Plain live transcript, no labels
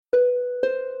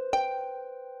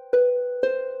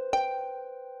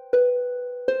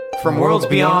From worlds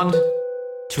beyond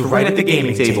to right at the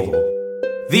gaming table,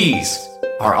 these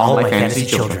are all my fantasy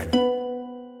children.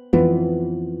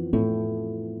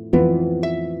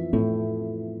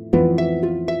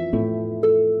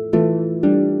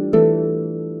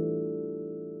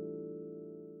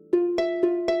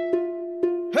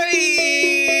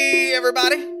 Hey,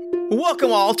 everybody!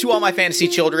 Welcome all to All My Fantasy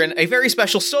Children, a very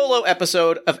special solo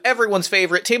episode of everyone's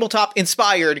favorite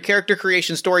tabletop-inspired character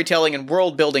creation, storytelling, and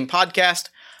world-building podcast.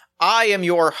 I am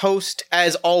your host,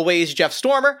 as always, Jeff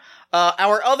Stormer.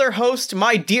 Our other host,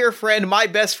 my dear friend, my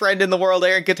best friend in the world,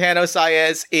 Aaron Catano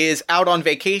Saez, is out on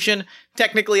vacation.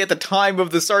 Technically, at the time of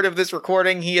the start of this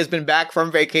recording, he has been back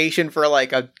from vacation for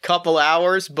like a couple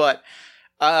hours, but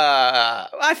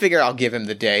I figure I'll give him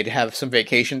the day to have some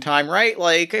vacation time, right?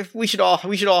 Like, if we should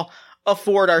all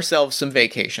afford ourselves some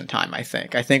vacation time, I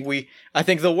think. I think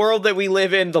the world that we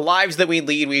live in, the lives that we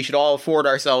lead, we should all afford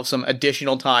ourselves some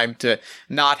additional time to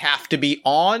not have to be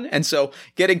on. And so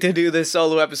getting to do this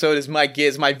solo episode is my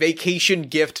vacation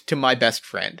gift to my best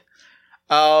friend.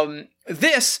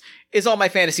 This is All My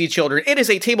Fantasy Children. It is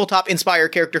a tabletop-inspired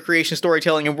character creation,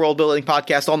 storytelling, and world-building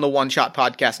podcast on the One Shot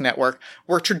Podcast Network,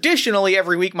 where traditionally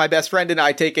every week my best friend and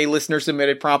I take a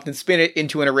listener-submitted prompt and spin it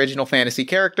into an original fantasy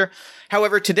character.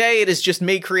 However, today it is just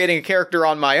me creating a character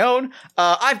on my own.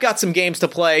 I've got some games to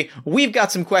play. We've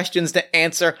got some questions to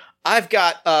answer. I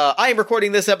am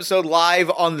recording this episode live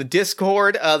on the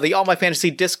Discord, the All My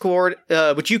Fantasy Discord,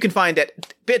 which you can find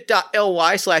at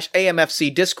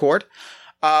bit.ly/AMFC Discord.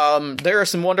 There are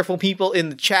some wonderful people in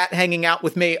the chat hanging out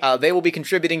with me. They will be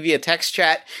contributing via text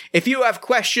chat. If you have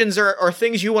questions or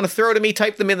things you want to throw to me,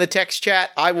 type them in the text chat.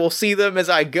 I will see them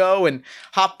as I go and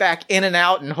hop back in and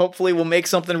out, and hopefully we'll make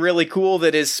something really cool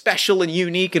that is special and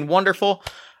unique and wonderful.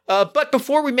 But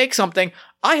before we make something,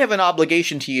 I have an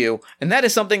obligation to you, and that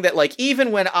is something that, like,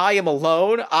 even when I am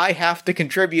alone, I have to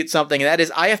contribute something, and that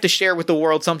is I have to share with the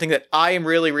world something that I am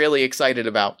really, really excited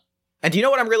about. And do you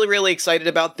know what I'm really, really excited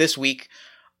about this week?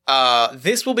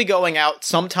 This will be going out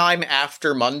sometime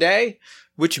after Monday,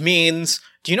 which means,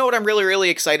 do you know what I'm really,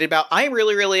 really excited about? I am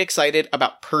really, really excited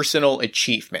about personal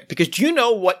achievement, because do you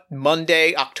know what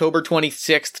Monday, October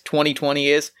 26th, 2020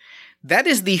 is? That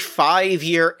is the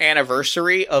 5-year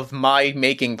anniversary of my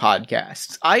making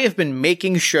podcasts. I have been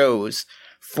making shows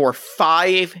for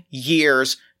 5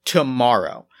 years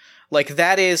tomorrow. Like,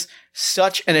 that is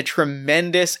such a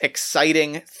tremendous,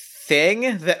 exciting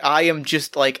thing that I am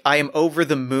just like, I am over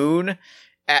the moon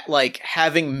at like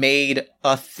having made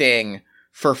a thing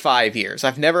for 5 years.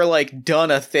 I've never like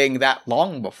done a thing that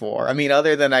long before. I mean,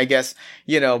 other than I guess,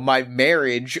 my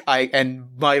marriage, and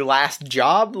my last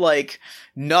job, like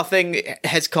nothing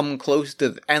has come close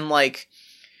to, and like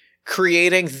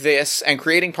creating this and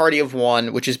creating Party of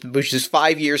One, which is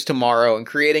 5 years tomorrow, and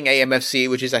creating AMFC,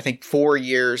 which is I think 4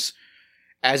 years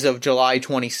as of July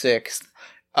 26th.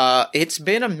 It's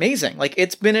been amazing. Like,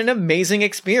 it's been an amazing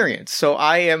experience. So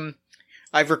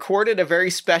I've recorded a very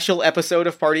special episode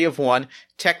of Party of One.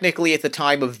 Technically, at the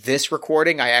time of this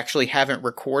recording, I actually haven't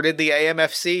recorded the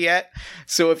AMFC yet.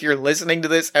 So if you're listening to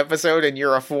this episode and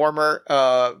you're a former,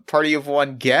 Party of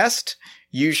One guest,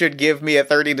 you should give me a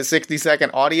 30 to 60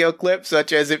 second audio clip,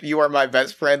 such as if you are my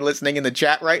best friend listening in the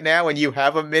chat right now and you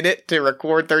have a minute to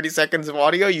record 30 seconds of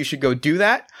audio, you should go do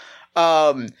that.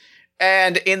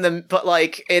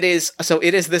 It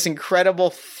is this incredible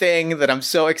thing that I'm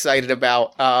so excited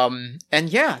about. And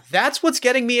yeah, that's what's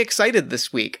getting me excited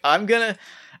this week. I'm gonna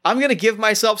give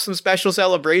myself some special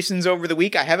celebrations over the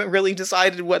week. I haven't really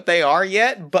decided what they are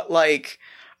yet, but like,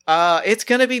 it's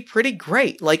gonna be pretty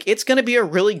great. Like, it's gonna be a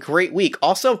really great week.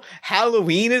 Also,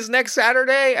 Halloween is next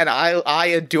Saturday, and I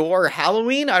adore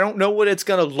Halloween. I don't know what it's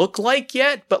gonna look like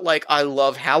yet, but like, I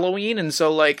love Halloween, and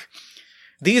so like,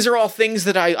 these are all things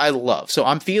that I love. So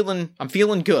I'm feeling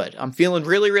good. I'm feeling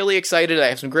really, really excited. I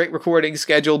have some great recordings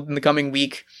scheduled in the coming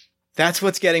week. That's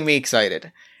what's getting me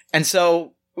excited. And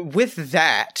so with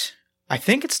that, I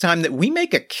think it's time that we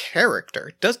make a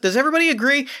character. Does everybody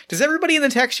agree? Does everybody in the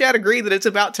text chat agree that it's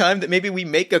about time that maybe we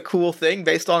make a cool thing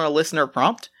based on a listener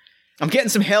prompt? I'm getting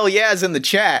some hell yeahs in the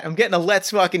chat. I'm getting a let's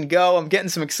fucking go. I'm getting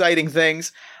some exciting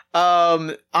things.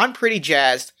 I'm pretty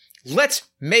jazzed. Let's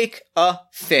make a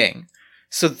thing.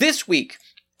 So this week,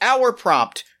 our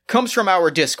prompt comes from our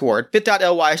Discord,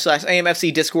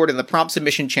 bit.ly/AMFC Discord in the prompt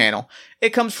submission channel.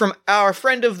 It comes from our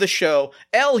friend of the show,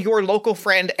 L, your local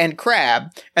friend, and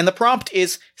Crab, and the prompt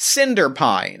is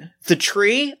Cinderpine, the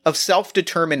tree of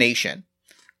self-determination.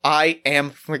 I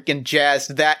am freaking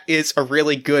jazzed. That is a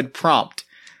really good prompt.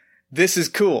 This is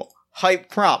cool. Hype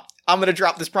prompt. I'm going to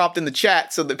drop this prompt in the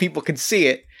chat so that people can see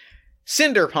it.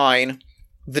 Cinderpine,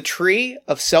 the tree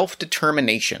of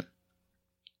self-determination.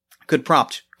 Good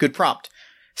prompt. Good prompt.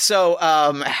 So,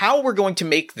 how we're going to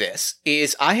make this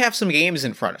is I have some games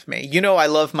in front of me. You know I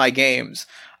love my games.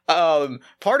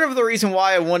 Part of the reason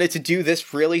why I wanted to do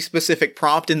this really specific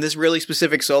prompt in this really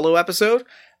specific solo episode,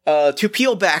 to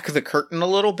peel back the curtain a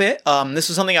little bit, this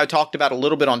is something I talked about a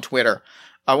little bit on Twitter.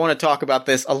 I want to talk about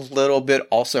this a little bit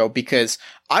also because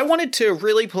I wanted to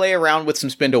really play around with some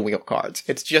Spindle Wheel cards.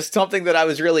 It's just something that I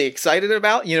was really excited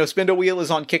about. You know, Spindle Wheel is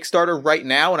on Kickstarter right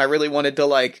now, and I really wanted to,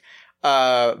 like,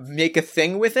 make a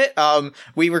thing with it.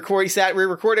 We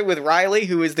recorded with Riley,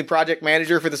 who is the project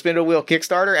manager for the Spindle Wheel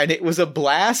Kickstarter, and it was a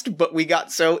blast, but we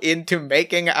got so into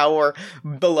making our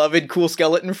beloved Cool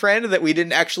Skeleton friend that we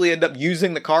didn't actually end up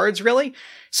using the cards, really.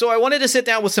 So I wanted to sit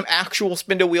down with some actual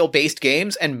Spindle Wheel based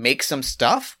games and make some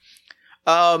stuff.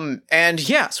 And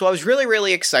yeah, so I was really,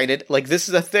 really excited. Like, this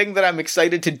is a thing that I'm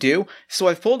excited to do. So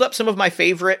I've pulled up some of my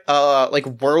favorite, like,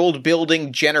 world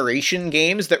building generation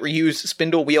games that reuse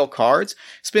Spindle Wheel cards.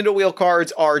 Spindle Wheel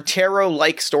cards are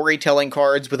tarot-like storytelling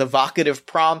cards with evocative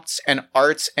prompts and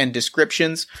arts and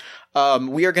descriptions.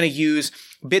 We are going to use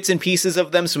bits and pieces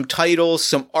of them, some titles,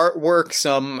 some artwork,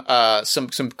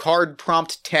 some card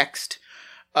prompt text.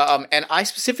 And I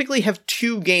specifically have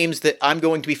 2 games that I'm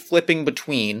going to be flipping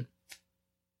between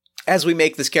as we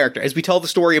make this character, as we tell the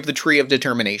story of the Tree of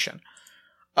Determination.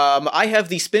 I have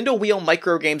the Spindle Wheel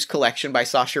Microgames Collection by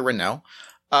Sacha Renaud.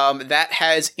 That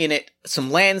has in it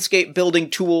some landscape building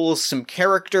tools, some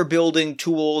character building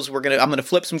tools. I'm gonna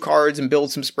flip some cards and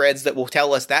build some spreads that will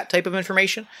tell us that type of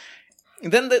information.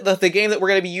 And then the game that we're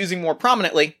gonna be using more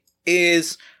prominently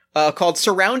is called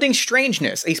Surrounding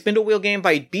Strangeness, a Spindle Wheel game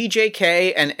by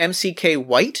BJK and MCK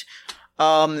White.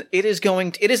 It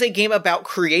is a game about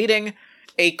creating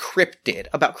a cryptid,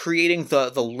 about creating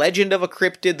the legend of a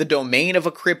cryptid, the domain of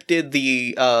a cryptid,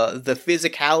 the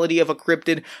physicality of a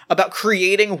cryptid, about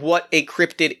creating what a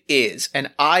cryptid is.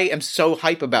 And I am so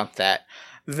hype about that,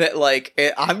 like,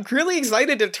 I'm really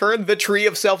excited to turn the Tree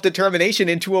of Self-Determination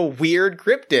into a weird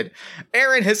cryptid.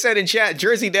 Aaron has said in chat,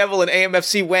 Jersey Devil and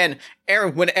AMFC when.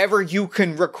 Aaron, whenever you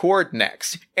can record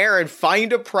next. Aaron,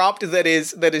 find a prompt that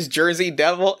is Jersey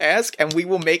Devil-esque, and we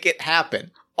will make it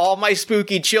happen. All my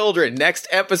spooky children, next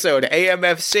episode,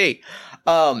 AMFC.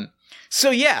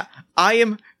 So yeah, I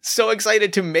am so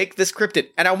excited to make this cryptid.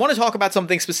 And I want to talk about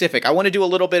something specific. I want to do a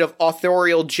little bit of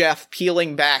authorial Jeff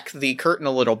peeling back the curtain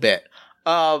a little bit.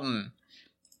 I'm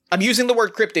using the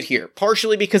word cryptid here,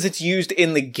 partially because it's used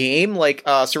in the game, like,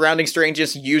 Surrounding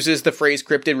Strangeness uses the phrase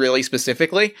cryptid really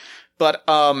specifically. But,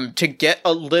 to get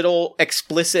a little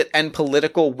explicit and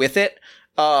political with it,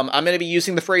 I'm going to be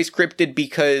using the phrase cryptid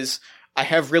because I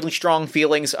have really strong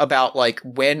feelings about, like,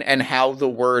 when and how the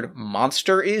word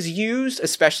monster is used,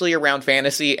 especially around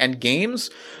fantasy and games.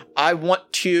 I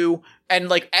want to, and,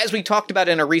 like, as we talked about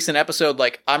in a recent episode,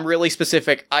 like, I have really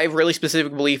specific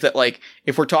belief that, like,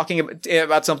 if we're talking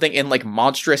about something in, like,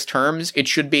 monstrous terms, it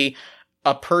should be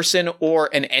a person or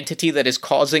an entity that is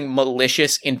causing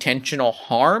malicious, intentional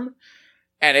harm.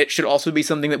 And it should also be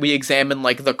something that we examine,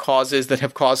 like, the causes that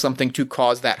have caused something to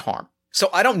cause that harm. So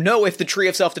I don't know if the Tree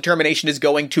of Self-Determination is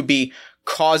going to be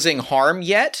causing harm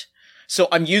yet. So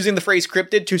I'm using the phrase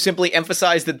cryptid to simply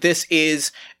emphasize that this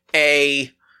is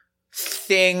a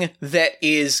thing that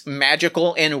is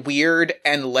magical and weird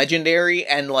and legendary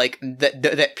and, like,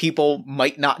 that people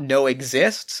might not know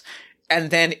exists.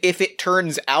 And then if it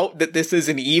turns out that this is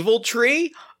an evil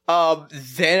tree,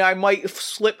 then I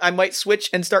might switch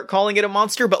and start calling it a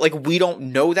monster. But, like, we don't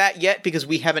know that yet because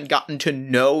we haven't gotten to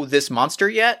know this monster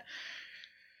yet.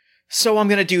 So I'm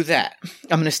going to do that.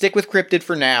 I'm going to stick with cryptid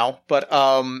for now, but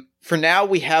for now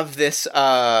we have this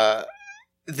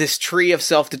this Tree of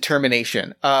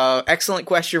Self-Determination. Excellent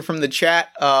question from the chat.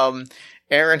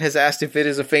 Aaron has asked if it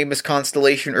is a famous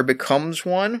constellation or becomes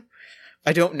one.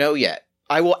 I don't know yet.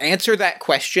 I will answer that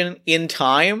question in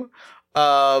time.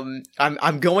 I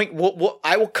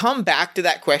will come back to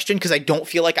that question because I don't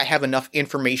feel like I have enough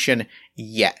information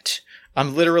yet.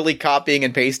 I'm literally copying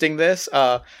and pasting this.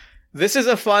 This is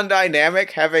a fun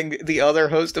dynamic, having the other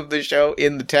host of the show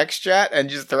in the text chat and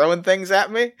just throwing things at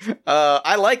me.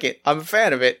 I like it. I'm a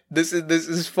fan of it. This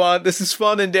is fun. This is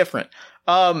fun and different.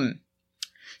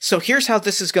 So here's how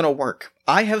this is going to work.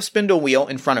 I have Spindle Wheel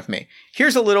in front of me.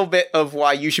 Here's a little bit of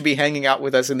why you should be hanging out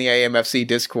with us in the AMFC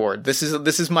Discord. This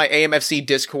is my AMFC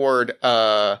Discord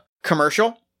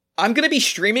commercial. I'm going to be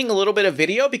streaming a little bit of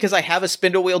video because I have a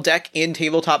Spindle Wheel deck in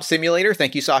Tabletop Simulator.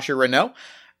 Thank you, Sacha Renaud.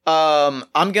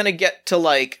 I'm going to get to,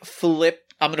 like, I'm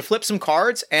going to flip some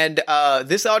cards, and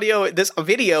this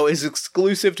video is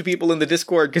exclusive to people in the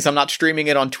Discord because I'm not streaming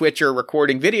it on Twitch or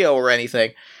recording video or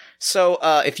anything. So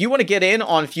if you want to get in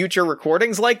on future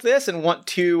recordings like this and want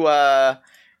to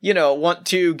want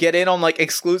to get in on like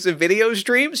exclusive video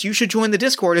streams, you should join the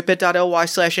Discord at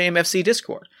bit.ly/AMFC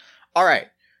Discord. All right.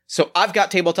 So I've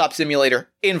got Tabletop Simulator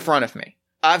in front of me.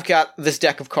 I've got this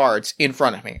deck of cards in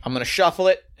front of me. I'm going to shuffle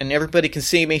it, and everybody can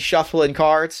see me shuffling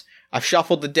cards. I've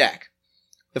shuffled the deck.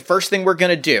 The first thing we're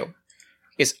going to do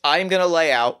is I'm going to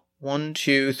lay out 1,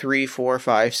 2, 3, 4,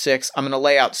 5, 6. I'm going to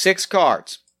lay out 6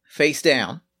 cards face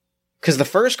down. Because the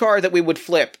first card that we would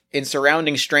flip in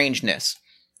Surrounding Strangeness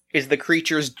is the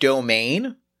creature's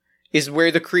domain, is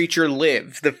where the creature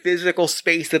lives, the physical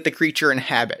space that the creature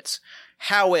inhabits.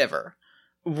 However,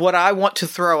 what I want to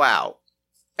throw out,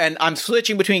 and I'm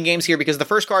switching between games here because the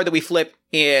first card that we flip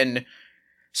in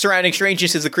Surrounding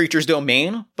Strangeness is the creature's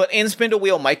domain, but in Spindle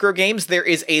Wheel Microgames, there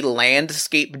is a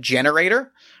landscape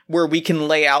generator where we can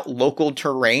lay out local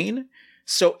terrain.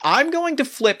 So I'm going to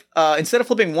flip, instead of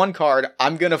flipping 1 card,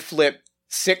 I'm going to flip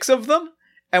 6 of them,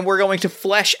 and we're going to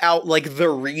flesh out, like, the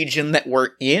region that we're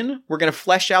in. We're going to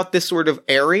flesh out this sort of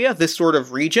area, this sort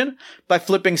of region, by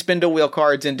flipping Spindle Wheel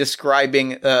cards and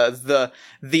describing the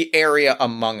area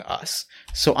among us.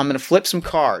 So I'm going to flip some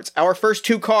cards. Our first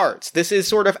 2 cards. This is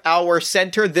sort of our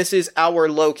center. This is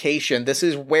our location. This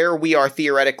is where we are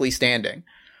theoretically standing.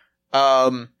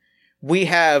 We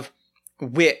have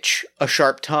Witch, a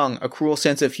sharp tongue, a cruel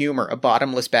sense of humor, a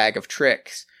bottomless bag of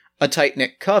tricks, a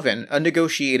tight-knit coven, a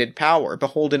negotiated power,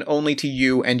 beholden only to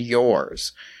you and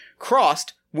yours,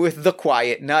 crossed with the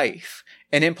quiet knife,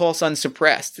 an impulse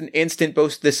unsuppressed, an instant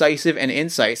both decisive and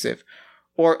incisive,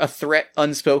 or a threat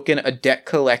unspoken, a debt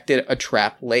collected, a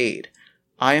trap laid.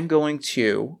 I am going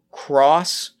to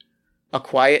cross a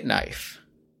quiet knife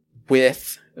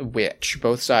with Witch,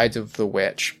 both sides of the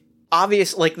Witch.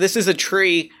 Obvious, like, this is a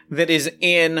tree that is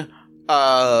in,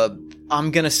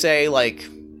 I'm gonna say, like,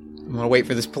 I'm gonna wait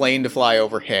for this plane to fly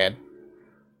overhead.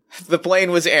 The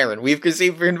plane was Aaron. We've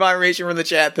received confirmation from the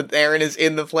chat that Aaron is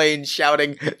in the plane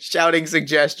shouting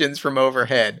suggestions from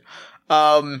overhead.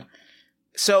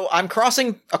 So I'm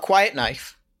crossing a quiet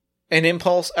knife, an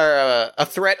impulse, or a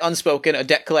threat unspoken, a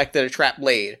debt collected, a trap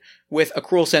laid, with a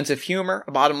cruel sense of humor,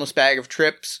 a bottomless bag of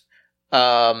trips,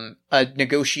 a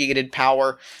negotiated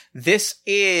power. This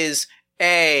is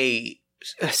a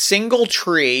single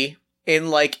tree in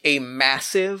like a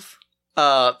massive,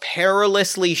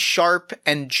 perilously sharp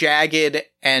and jagged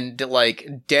and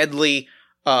like deadly,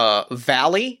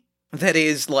 valley that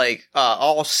is like,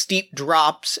 all steep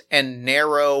drops and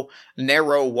narrow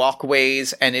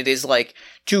walkways. And it is like,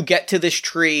 to get to this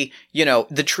tree,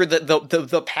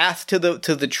 the path to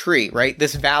the tree, right?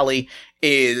 This valley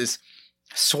is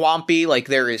swampy, like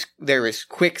there is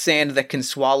quicksand that can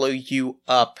swallow you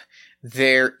up.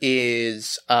 There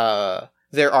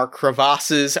are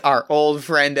crevasses, our old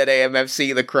friend at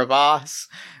AMFC, the crevasse.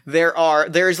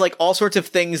 There's like all sorts of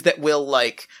things that will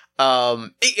like,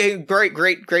 great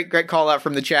call out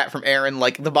from the chat from Aaron.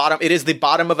 Like it is the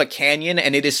bottom of a canyon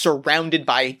and it is surrounded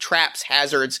by traps,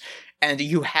 hazards, and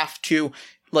you have to,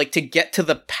 like, to get to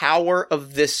the power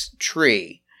of this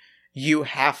tree, you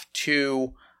have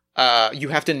to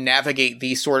navigate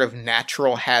these sort of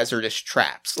natural hazardous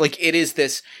traps. Like it is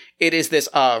this,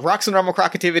 Roxanne Normal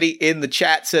Crocativity in the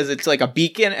chat says it's like a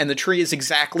beacon, and the tree is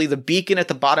exactly the beacon at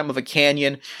the bottom of a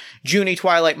canyon. Junie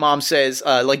Twilight Mom says,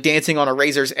 like dancing on a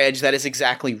razor's edge. That is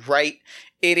exactly right.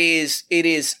 It is,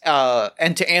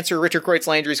 and to answer Richard Kreutz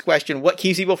Landry's question, what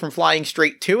keeps people from flying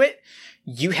straight to it?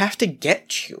 You have to get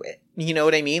to it. You know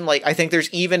what I mean? Like, I think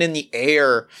there's even in the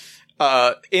air,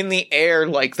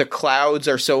 like the clouds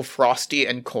are so frosty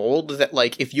and cold that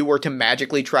like, if you were to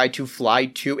magically try to fly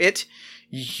to it,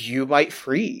 you might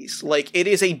freeze. Like, it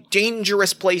is a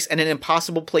dangerous place and an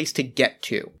impossible place to get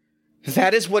to.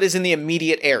 That is what is in the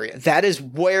immediate area. That is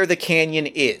where the canyon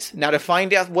is. Now, to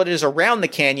find out what is around the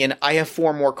canyon, I have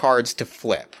 4 more cards to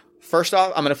flip. First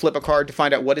off, I'm going to flip a card to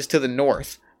find out what is to the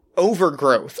north.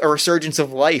 Overgrowth, a resurgence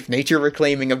of life, nature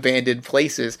reclaiming abandoned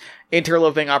places,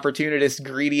 interloping opportunists,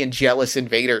 greedy and jealous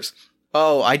invaders.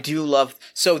 Oh, I do love...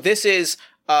 So this is,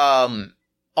 on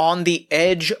the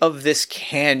edge of this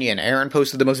canyon. Aaron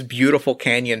posted the most beautiful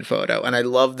canyon photo, and I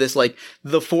love this, like,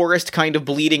 the forest kind of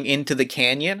bleeding into the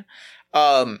canyon.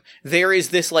 There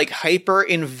is this, like,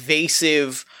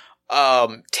 hyper-invasive,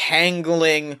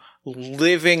 tangling,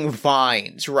 living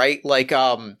vines, right? Like,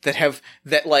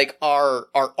 that are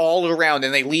all around,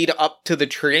 and they lead up to the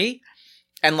tree,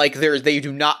 and, like, they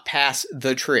do not pass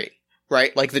the tree,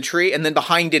 right? Like the tree, and then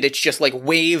behind it, it's just like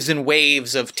waves and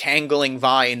waves of tangling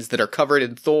vines that are covered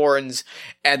in thorns,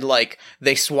 and like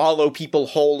they swallow people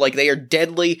whole. Like they are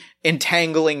deadly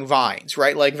entangling vines,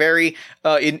 right? Like very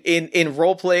in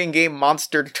role playing game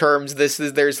monster terms,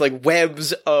 there's like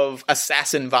webs of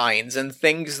assassin vines and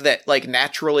things that like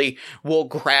naturally will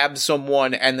grab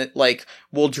someone and that like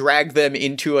will drag them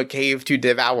into a cave to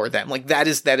devour them. Like that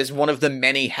is one of the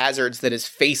many hazards that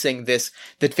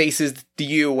faces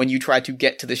you when you try to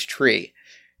get to this tree.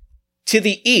 To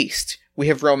the east, we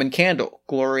have Roman candle,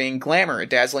 glory and glamour, a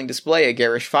dazzling display, a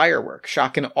garish firework,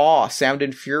 shock and awe, sound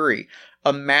and fury,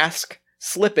 a mask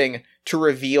slipping to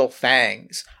reveal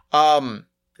fangs.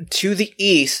 To the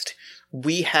east,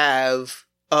 we have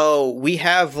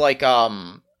like,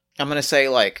 I'm gonna say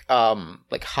like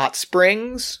hot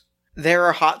springs. There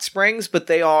are hot springs, but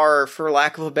they are, for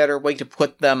lack of a better way to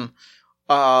put them,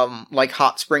 like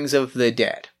hot springs of the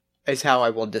dead, is how I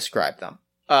will describe them.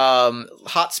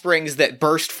 Hot springs that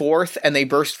burst forth, and they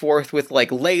burst forth with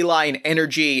like ley line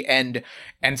energy and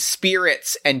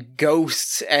spirits and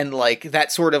ghosts and like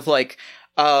that sort of like,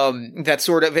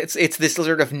 it's this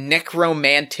sort of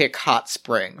necromantic hot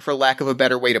spring, for lack of a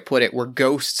better way to put it, where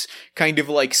ghosts kind of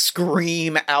like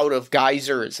scream out of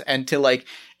geysers, and to like,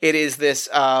 it is this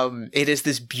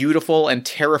beautiful and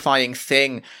terrifying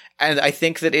thing. And I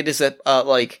think that it is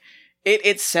it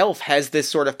itself has this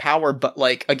sort of power, but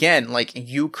like, again, like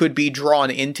you could be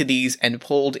drawn into these and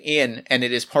pulled in, and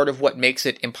it is part of what makes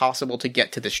it impossible to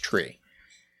get to this tree.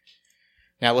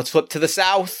 Now let's flip to the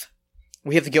south.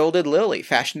 We have the Gilded Lily,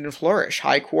 fashion and flourish,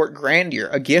 high court grandeur,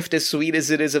 a gift as sweet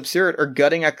as it is absurd, or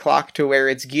gutting a clock to wear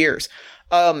its gears.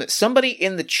 Somebody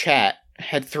in the chat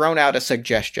had thrown out a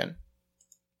suggestion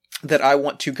that I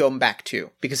want to go back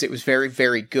to, because it was very,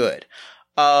 very good.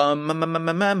 Where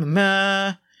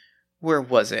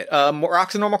was it?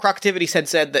 Rocks and Normal Crocativities had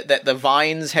said that the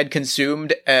vines had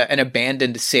consumed an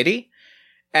abandoned city.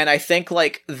 And I think,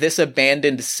 like, this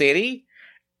abandoned city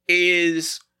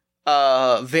is,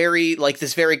 very, like,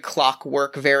 this very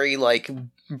clockwork, very, like,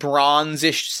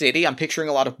 bronze-ish city. I'm picturing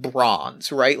a lot of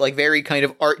bronze, right? Like, very kind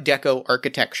of Art Deco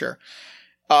architecture.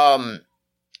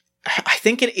 I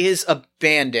think it is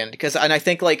abandoned, because I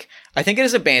think it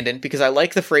is abandoned because I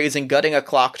like the phrasing, gutting a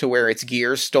clock to wear its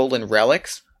gears, stolen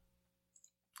relics.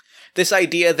 This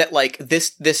idea that, like,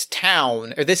 this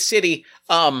town, or this city,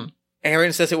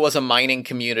 Aaron says it was a mining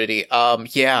community.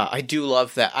 Yeah, I do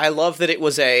love that. I love that it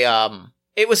was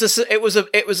it was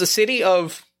a city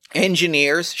of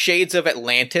engineers, shades of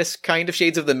Atlantis, kind of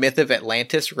shades of the myth of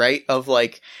Atlantis, right? Of,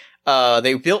 like,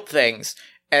 they built things,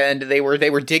 and they were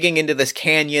digging into this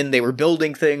canyon, they were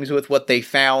building things with what they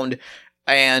found,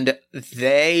 and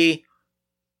they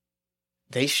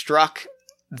struck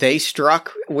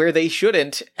where they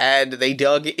shouldn't, and they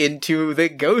dug into the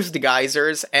ghost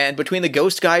geysers, and between the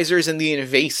ghost geysers and the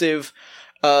invasive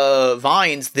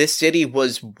vines, this city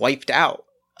was wiped out.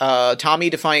 Tommy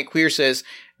Defiant Queer says,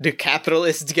 "Do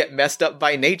capitalists get messed up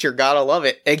by nature? Gotta love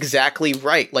it." Exactly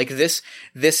right. Like this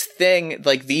thing,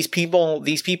 like these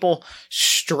people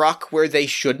struck where they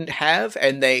shouldn't have,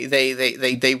 and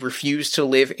they refused to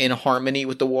live in harmony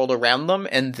with the world around them,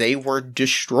 and they were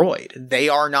destroyed. They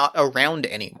are not around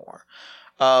anymore.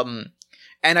 And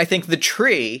I think the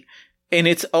tree, in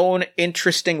its own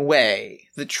interesting way,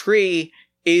 the tree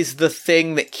is the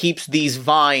thing that keeps these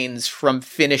vines from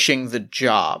finishing the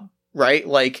job, right?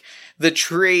 Like, the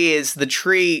tree,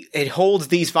 it holds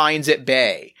these vines at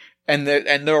bay, and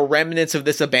the remnants of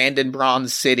this abandoned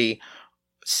bronze city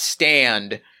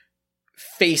stand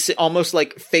almost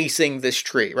like facing this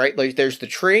tree, right? Like, there's the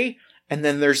tree, and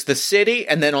then there's the city,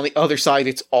 and then on the other side,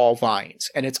 it's all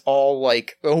vines, and it's all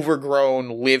like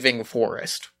overgrown living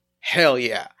forest. Hell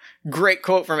yeah. Great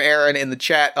quote from Aaron in the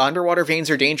chat. Underwater veins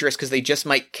are dangerous because they just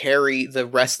might carry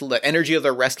the energy of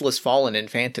the restless fallen in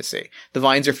fantasy. The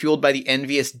vines are fueled by the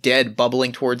envious dead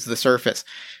bubbling towards the surface.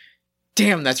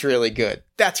 Damn, that's really good.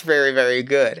 That's very, very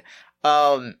good.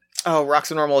 Rocks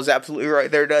and Normal is absolutely right.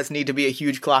 There does need to be a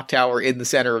huge clock tower in the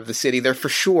center of the city. There for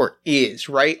sure is,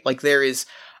 right? Like, there is...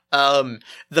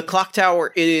 the clock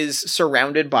tower is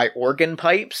surrounded by organ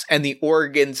pipes, and the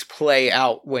organs play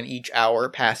out when each hour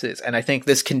passes. And I think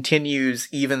this continues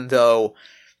even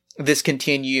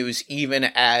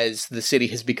as the city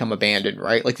has become abandoned,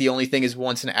 right? Like, the only thing is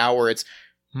once an hour, it's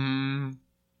As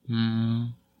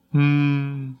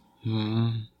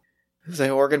the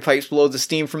organ pipes blow the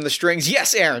steam from the strings.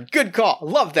 Yes, Aaron, good call.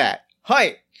 Love that.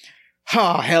 Hi.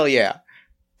 Oh, hell yeah.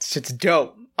 It's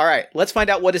dope. All right, let's find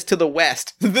out what is to the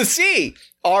west. The sea!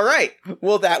 All right,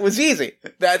 well, that was easy.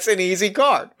 That's an easy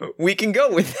card. We can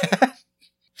go with that.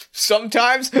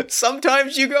 Sometimes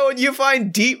you go and you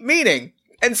find deep meaning.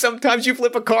 And sometimes you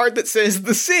flip a card that says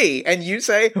the sea, and you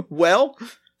say, well,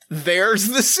 there's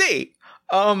the sea.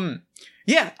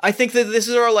 Yeah, I think that this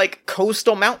are like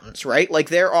coastal mountains, right? Like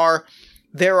there are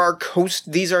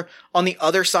these are on the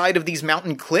other side of these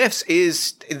mountain cliffs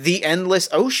is the endless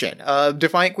ocean.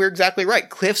 Defiant Queer, exactly right.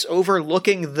 Cliffs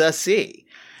overlooking the sea.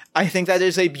 I think that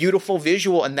is a beautiful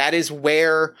visual, and that is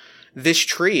where this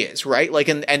tree is, right? Like,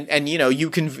 and you know, you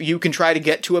can try to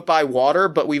get to it by water,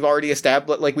 but we've already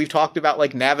established, like, we've talked about,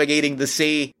 like, navigating the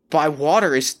sea by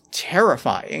water is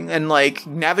terrifying, and, like,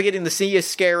 navigating the sea is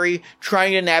scary.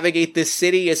 Trying to navigate this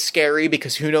city is scary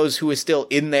because who knows who is still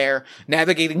in there.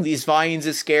 Navigating these vines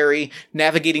is scary.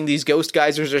 Navigating these ghost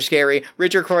geysers are scary.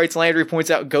 Richard Kreutz Landry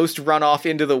points out ghost runoff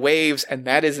into the waves, and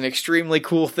that is an extremely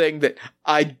cool thing that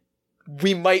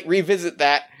we might revisit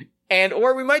that.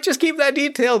 Or we might just keep that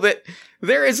detail that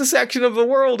there is a section of the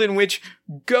world in which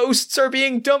ghosts are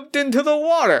being dumped into the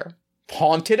water.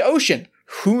 Haunted ocean.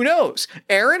 Who knows?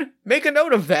 Aaron, make a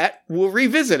note of that. We'll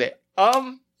revisit it.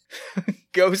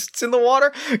 Ghosts in the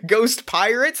water. Ghost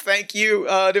pirates. Thank you,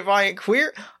 Defiant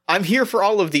Queer. I'm here for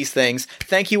all of these things.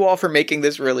 Thank you all for making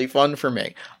this really fun for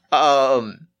me.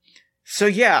 So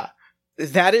yeah,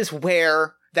 that is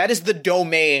the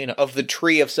domain of the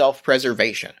Tree of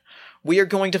Self-Preservation. We are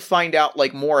going to find out,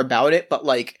 like, more about it, but,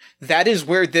 like, that is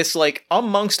where this, like,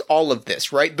 amongst all of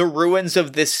this, right? The ruins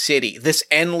of this city, this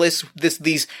endless,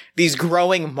 these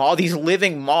growing these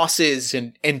living mosses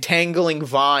and entangling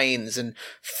vines and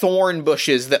thorn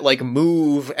bushes that, like,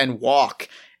 move and walk,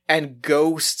 and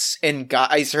ghosts and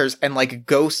geysers and, like,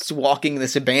 ghosts walking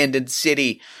this abandoned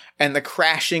city and the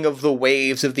crashing of the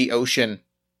waves of the ocean.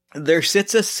 There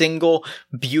sits a single,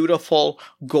 beautiful,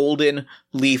 golden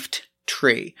leafed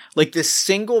tree. Like this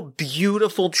single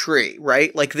beautiful tree,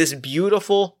 right? Like this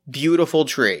beautiful, beautiful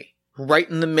tree right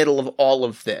in the middle of all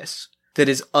of this that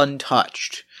is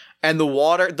untouched. And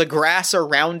the grass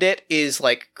around it is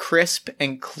like crisp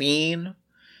and clean.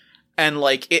 And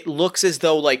like it looks as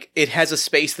though like it has a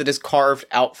space that is carved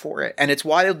out for it. And it's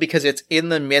wild because it's in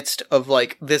the midst of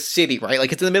like this city, right?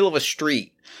 Like it's in the middle of a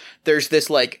street. There's this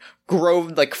like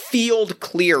grove, like field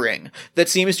clearing that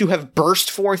seems to have burst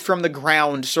forth from the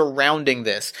ground surrounding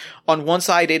this. On one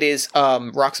side it is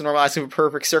rocks and normalizing a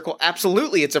perfect circle.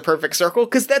 Absolutely it's a perfect circle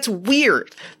because that's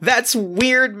weird. That's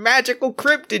weird magical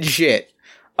cryptid shit.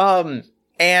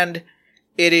 And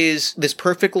it is this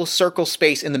perfect little circle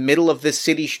space in the middle of this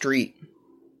city street.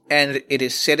 And it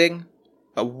is sitting,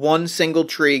 one single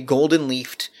tree, golden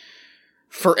leafed,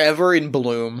 forever in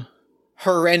bloom.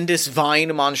 Horrendous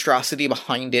vine monstrosity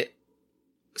behind it,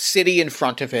 city in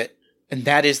front of it, and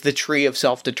that is the Tree of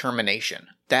Self-Determination.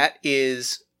 That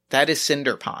is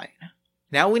Cinderpine.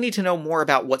 Now we need to know more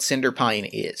about what Cinderpine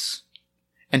is.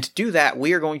 And to do that,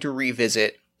 we are going to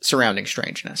revisit Surrounding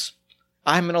Strangeness.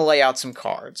 I'm going to lay out some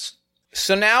cards.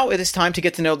 So now it is time to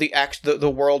get to know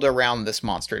the world around this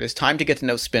monster. It is time to get to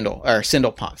know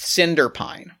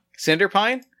Cinderpine.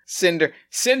 Cinderpine?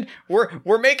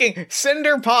 We're making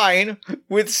Cinderpine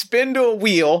with Spindle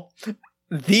Wheel.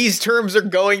 These terms are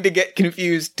going to get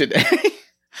confused today.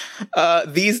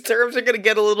 These terms are going to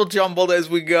get a little jumbled as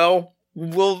we go.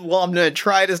 I'm going to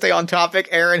try to stay on topic.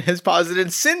 Aaron has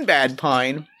posited Sinbad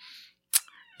Pine.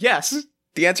 Yes,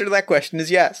 the answer to that question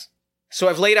is yes. So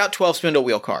I've laid out 12 Spindle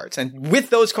Wheel cards, and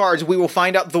with those cards, we will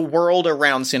find out the world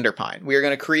around Cinderpine. We are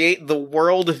going to create the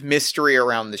world of mystery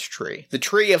around this tree. The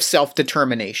Tree of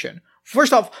Self-Determination.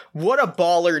 First off, what a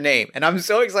baller name. And I'm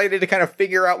so excited to kind of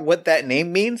figure out what that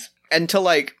name means, and to,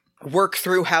 like, work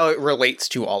through how it relates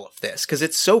to all of this, because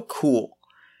it's so cool.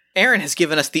 Aaron has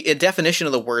given us the definition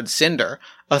of the word cinder,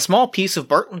 a small piece of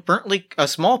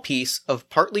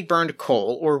partly burned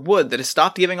coal or wood that has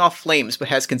stopped giving off flames but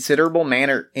has considerable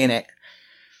matter in it.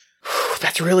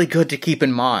 That's really good to keep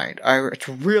in mind. It's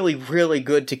really, really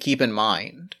good to keep in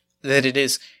mind that it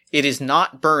is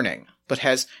not burning, but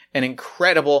has an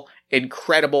incredible,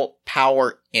 incredible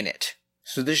power in it.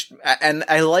 So and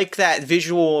I like that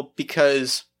visual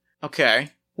because,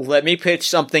 okay, let me pitch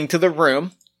something to the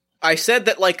room. I said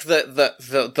that like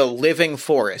the living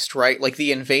forest, right? Like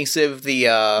the invasive,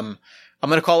 I'm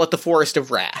going to call it the Forest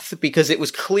of Wrath, because it was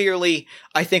clearly,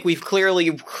 I think we've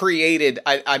clearly created,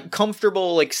 I'm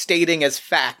comfortable, like, stating as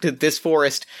fact that this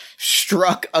forest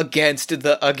struck against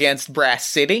Brass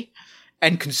City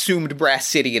and consumed Brass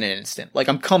City in an instant. Like,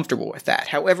 I'm comfortable with that.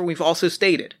 However, we've also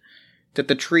stated that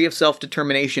the Tree of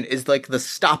Self-Determination is, like, the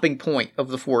stopping point of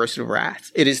the Forest of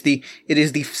Wrath. It is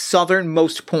the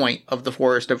southernmost point of the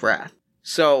Forest of Wrath.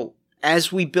 So,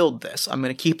 as we build this, I'm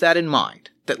going to keep that in mind,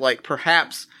 that, like,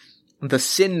 perhaps the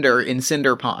cinder in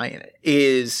Cinderpine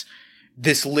is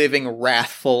this living,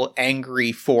 wrathful,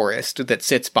 angry forest that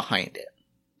sits behind it.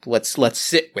 Let's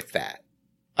sit with that.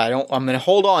 I'm gonna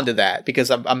hold on to that because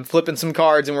I'm flipping some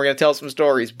cards and we're gonna tell some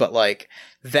stories, but like,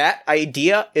 that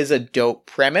idea is a dope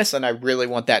premise and I really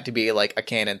want that to be like a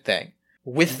canon thing.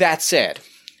 With that said,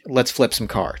 let's flip some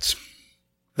cards.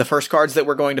 The first cards that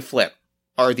we're going to flip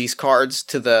are these cards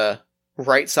to the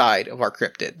right side of our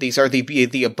cryptid. These are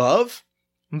the above,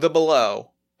 the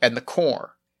below, and the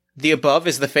core. The above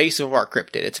is the face of our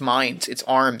cryptid, its mind, its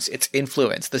arms, its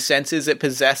influence, the senses it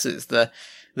possesses, the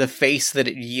face that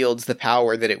it yields, the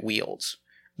power that it wields.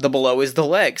 The below is the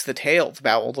legs, the tail, the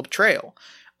bowel, the trail.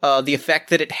 The effect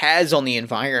that it has on the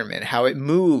environment, how it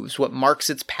moves, what marks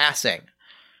its passing.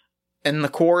 And the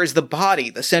core is the body,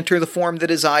 the center of the form that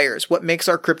desires. What makes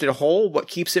our cryptid whole? What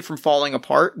keeps it from falling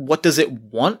apart? What does it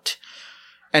want?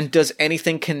 And does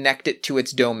anything connect it to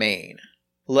its domain?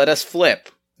 Let us flip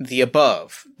the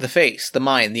above, the face, the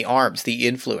mind, the arms, the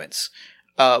influence.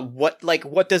 What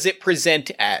does it present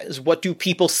as? What do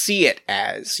people see it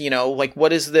as? You know, like, what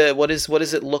does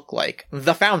it look like?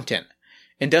 The fountain.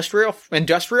 Industrial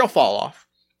fall off.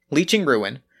 Leeching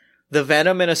ruin. The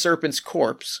venom in a serpent's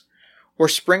corpse. Or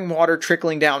spring water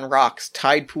trickling down rocks,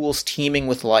 tide pools teeming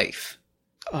with life.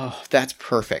 Oh, that's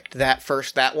perfect. That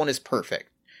one is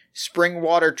perfect. Spring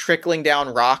water trickling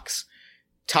down rocks,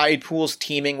 tide pools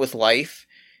teeming with life.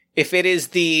 If it is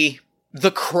the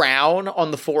crown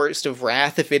on the Forest of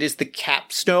Wrath, if it is the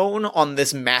capstone on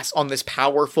this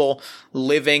powerful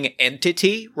living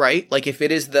entity, right? Like if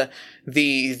it is the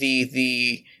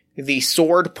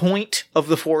sword point of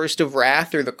the Forest of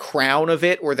Wrath, or the crown of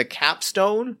it, or the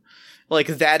capstone, like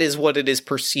that is what it is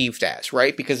perceived as,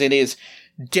 right? Because it is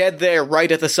dead there right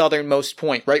at the southernmost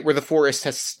point, right where the forest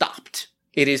has stopped.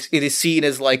 It is seen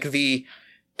as like the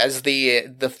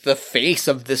face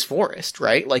of this forest,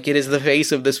 right? Like it is the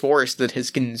face of this forest that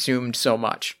has consumed so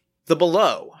much. The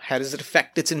below, how does it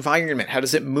affect its environment? How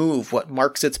does it move? What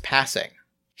marks its passing?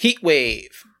 Heat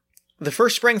wave. The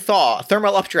first spring thaw, a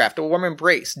thermal updraft, a warm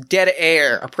embrace, dead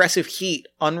air, oppressive heat,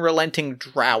 unrelenting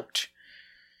drought.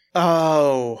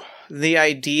 Oh, the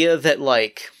idea that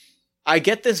like, I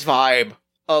get this vibe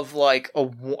of like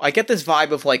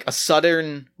a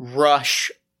sudden rush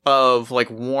of like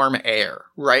warm air,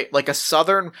 right? Like a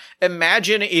southern,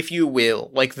 imagine if you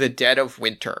will, like the dead of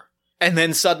winter. And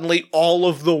then suddenly all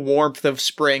of the warmth of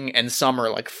spring and summer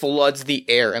like floods the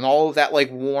air, and all of that like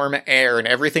warm air and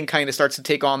everything kind of starts to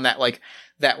take on that like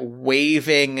that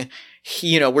waving,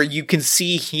 you know, where you can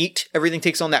see heat, everything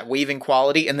takes on that waving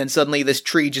quality, and then suddenly this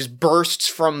tree just bursts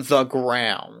from the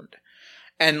ground.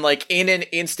 And like in an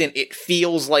instant, it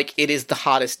feels like it is the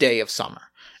hottest day of summer.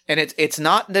 And it's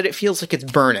not that it feels like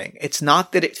it's burning. It's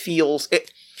not that it feels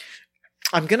it.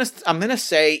 I'm gonna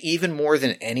say even more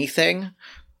than anything,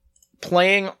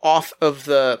 playing off of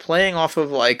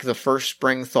like the first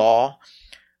spring thaw,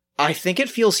 I think it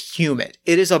feels humid.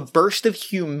 It is a burst of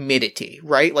humidity,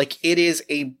 right? Like it is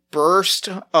a burst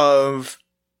of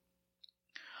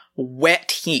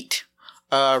wet heat.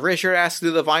 Richard asks, do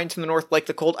the vines from the north like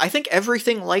the cold? I think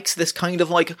everything likes this kind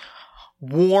of like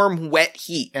warm, wet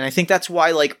heat. And I think that's why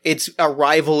like its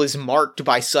arrival is marked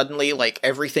by suddenly like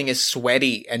everything is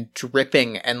sweaty and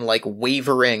dripping and like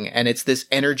wavering. And it's this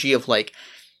energy of like,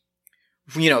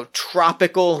 you know,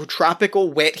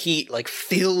 tropical wet heat like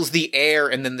fills the air,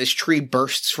 and then this tree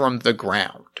bursts from the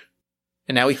ground.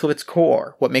 And now we flip its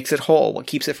core. What makes it whole? What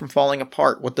keeps it from falling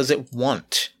apart? What does it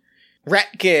want?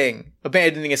 Rat King,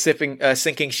 abandoning a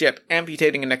sinking ship,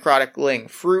 amputating a necrotic ling,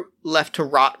 fruit left to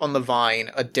rot on the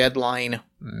vine, a deadline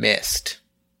missed.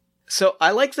 So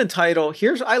I like the title.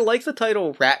 I like the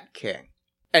title Rat King.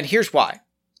 And here's why.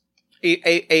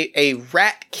 A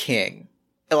Rat King,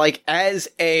 like as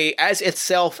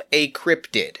itself a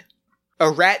cryptid.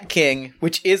 A Rat King,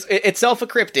 which is itself a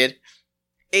cryptid,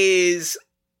 is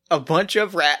a bunch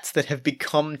of rats that have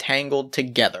become tangled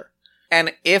together.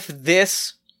 And if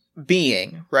this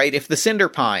being, right, if the cinder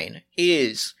pine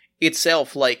is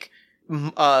itself like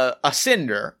a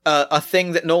cinder, a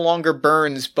thing that no longer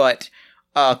burns but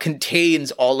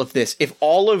contains all of this, if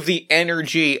all of the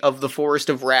energy of the Forest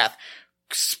of Wrath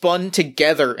spun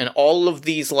together and all of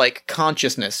these like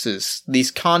consciousnesses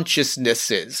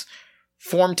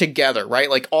formed together, right?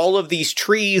 Like all of these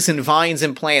trees and vines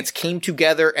and plants came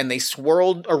together and they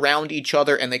swirled around each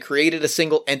other and they created a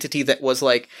single entity that was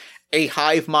like a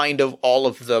hive mind of all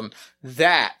of them.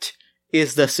 That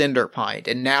is the cinder pine.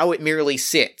 And now it merely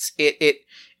sits. It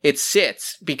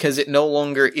sits because it no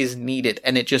longer is needed.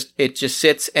 And it just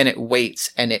sits and it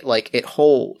waits and it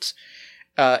holds.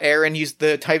 Aaron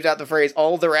typed out the phrase,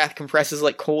 all the wrath compresses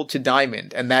like cold to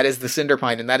diamond, and that is the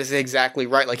Cinderpine, and that is exactly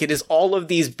right. Like, it is all of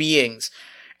these beings,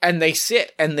 and they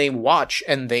sit, and they watch,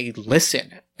 and they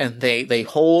listen, and they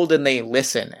hold, and they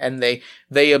listen, and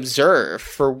they observe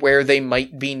for where they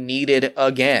might be needed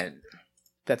again.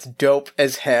 That's dope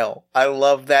as hell. I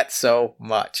love that so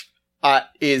much.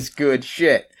 Is good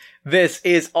shit. This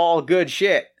is all good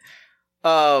shit.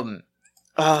 Oh,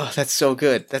 that's so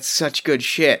good. That's such good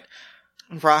shit.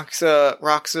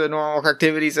 Roxa normal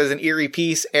activities as an eerie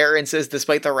piece. Aaron says,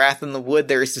 despite the wrath in the wood,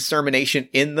 there is discernment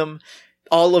in them.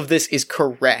 All of this is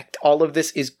correct. All of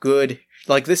this is good.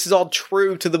 Like, this is all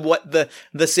true to what the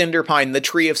Cinderpine, the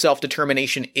tree of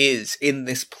self-determination, is in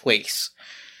this place.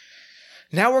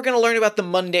 Now we're going to learn about the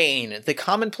mundane, the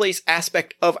commonplace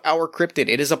aspect of our cryptid.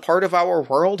 It is a part of our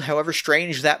world, however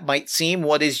strange that might seem.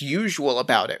 What is usual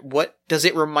about it? What does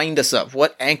it remind us of?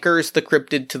 What anchors the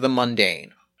cryptid to the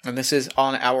mundane? And this is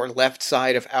on our left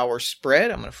side of our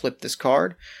spread. I'm going to flip this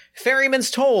card. Ferryman's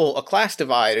Toll, a class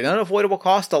divide, an unavoidable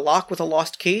cost, a lock with a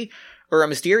lost key, or a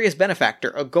mysterious benefactor,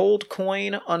 a gold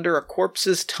coin under a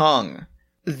corpse's tongue.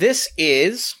 This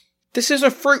is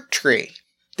a fruit tree.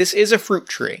 This is a fruit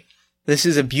tree. This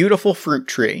is a beautiful fruit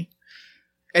tree.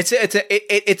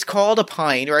 It's called a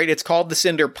pine, right? It's called the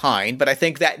Cinder Pine, but I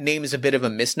think that name is a bit of a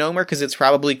misnomer because it's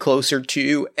probably closer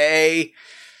to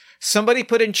somebody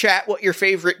put in chat what your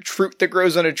favorite fruit that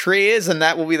grows on a tree is, and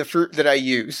that will be the fruit that I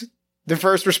use. The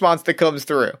first response that comes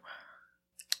through.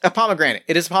 A pomegranate.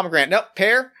 It is a pomegranate. No,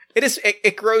 pear.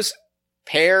 It grows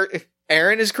pear. If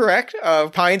Aaron is correct.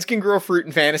 Pines can grow fruit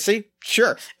in fantasy.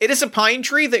 Sure. It is a pine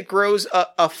tree that grows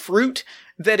a fruit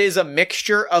that is a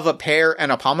mixture of a pear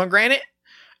and a pomegranate.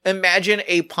 Imagine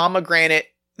a pomegranate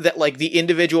that, like, the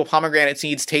individual pomegranate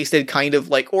seeds tasted kind of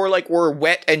like, or like were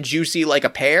wet and juicy like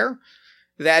a pear.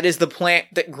 That is the plant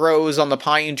that grows on the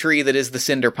pine tree that is the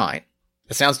Cinder Pine.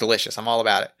 It sounds delicious. I'm all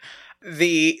about it.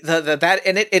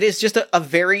 It is just a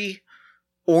very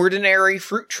ordinary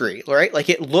fruit tree, right? Like,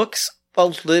 it looks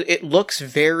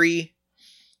very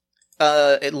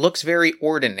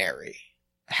ordinary.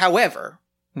 However,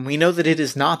 we know that it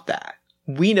is not that.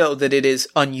 We know that it is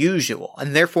unusual,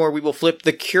 and therefore we will flip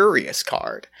the curious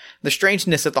card, the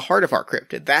strangeness at the heart of our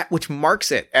cryptid, that which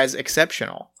marks it as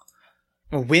exceptional.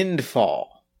 A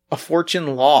windfall, a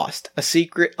fortune lost, a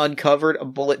secret uncovered, a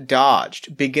bullet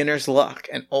dodged, beginner's luck,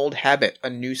 an old habit, a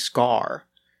new scar.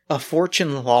 A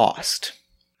fortune lost,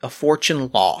 a fortune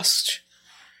lost,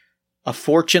 a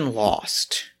fortune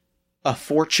lost, a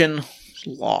fortune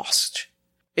lost.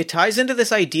 It ties into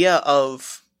this idea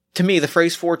of, to me, the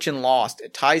phrase fortune lost,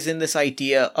 it ties in this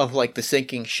idea of, like, the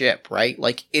sinking ship, right?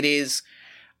 Like, it is,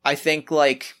 I think,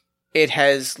 like, it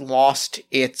has lost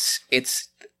its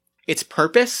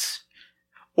purpose,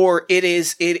 or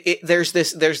there's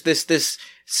this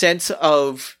sense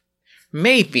of,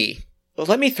 maybe,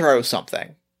 let me throw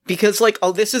something. Because, like,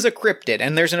 this is a cryptid,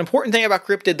 and there's an important thing about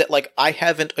cryptid that, like, I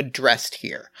haven't addressed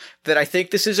here, that I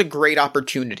think this is a great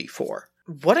opportunity for.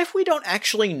 What if we don't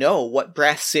actually know what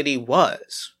Brass City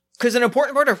was? Because an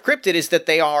important part of cryptid is that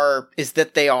they are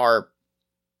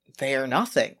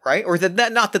nothing, right? Or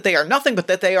that not that they are nothing, but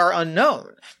that they are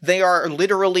unknown. They are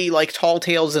literally like tall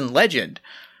tales and legend.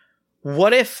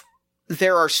 What if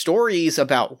there are stories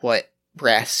about what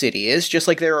Brass City is, just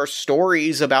like there are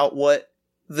stories about what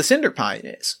the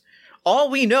Cinderpine is?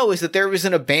 All we know is that there was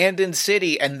an abandoned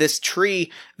city, and this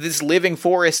tree, this living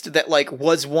forest that, like,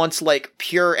 was once, like,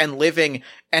 pure and living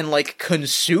and, like,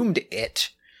 consumed it.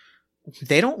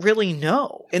 They don't really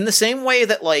know. In the same way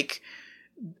that, like,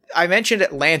 I mentioned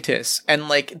Atlantis, and,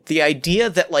 like, the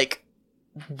idea that, like,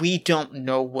 we don't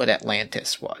know what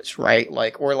Atlantis was, right?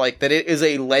 Like, or, like, that it is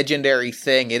a legendary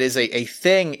thing. It is a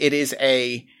thing. It is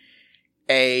a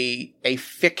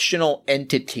fictional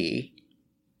entity.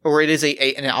 Or it is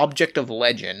an object of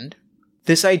legend.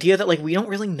 This idea that, like, we don't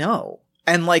really know.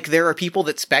 And, like, there are people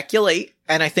that speculate,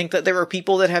 and I think that there are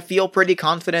people that feel pretty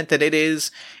confident that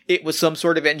it was some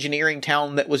sort of engineering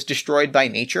town that was destroyed by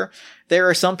nature. There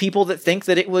are some people that think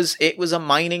that it was a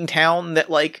mining town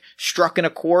that, like, struck an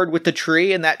accord with the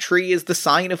tree, and that tree is the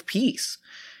sign of peace.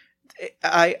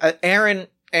 Aaron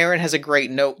has a great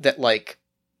note that, like,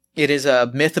 it is a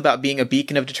myth about being a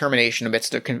beacon of determination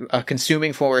amidst a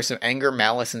consuming forest of anger,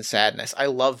 malice, and sadness. I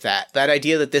love that. That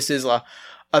idea that this is a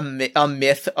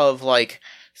myth of, like,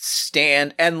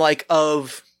 stand and, like,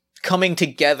 of coming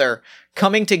together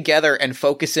and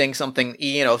focusing something,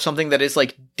 you know, something that is,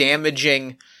 like,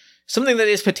 damaging, something that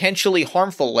is potentially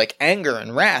harmful, like anger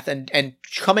and wrath, and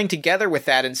coming together with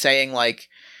that and saying, like,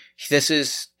 this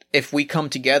is if we come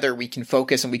together, we can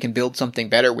focus and we can build something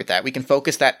better with that. We can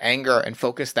focus that anger and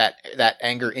focus that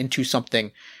anger into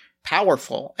something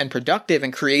powerful and productive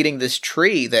and creating this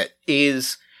tree that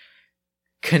is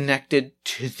connected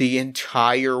to the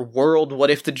entire world. What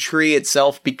if the tree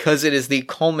itself, because it is the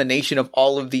culmination of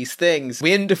all of these things,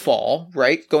 windfall,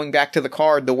 right? Going back to the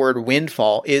card, the word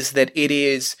windfall is that it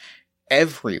is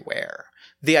everywhere.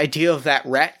 The idea of that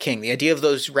rat king, the idea of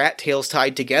those rat tails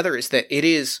tied together is that it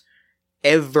is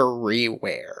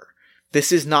everywhere.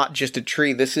 This is not just a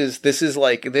tree. This is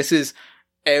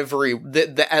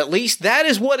at least that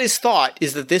is what is thought,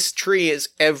 is that this tree is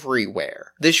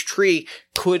everywhere. This tree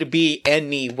could be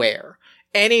anywhere.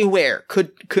 Anywhere.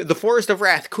 Could the Forest of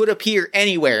Wrath could appear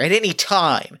anywhere at any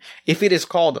time if it is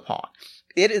called upon.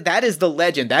 That is the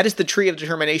legend. That is the Tree of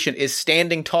Determination, is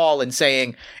standing tall and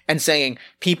saying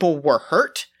people were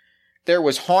hurt. There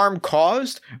was harm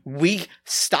caused. We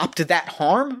stopped that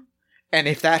harm. And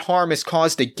if that harm is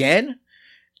caused again,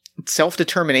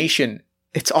 self-determination,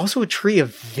 it's also a tree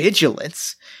of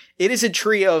vigilance. It is a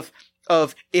tree of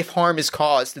if harm is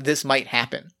caused, this might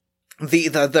happen. The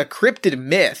cryptid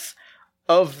myth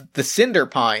of the Cinder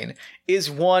Pine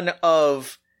is one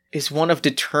of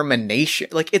determination.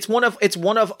 Like it's one of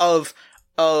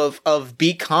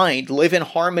be kind, live in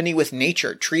harmony with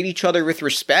nature, treat each other with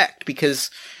respect,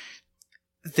 because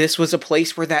this was a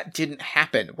place where that didn't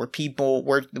happen,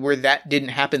 where that didn't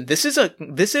happen. This is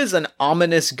an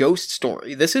ominous ghost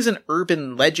story. This is an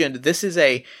urban legend. This is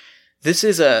a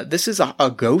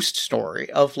ghost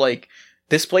story of like,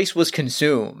 this place was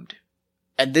consumed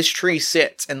and this tree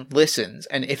sits and listens.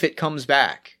 And if it comes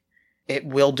back, it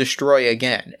will destroy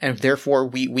again. And therefore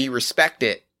we respect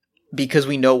it because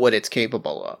we know what it's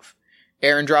capable of.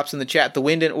 Aaron drops in the chat, the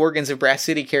wind and organs of Brass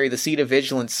City carry the seed of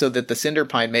vigilance so that the Cinder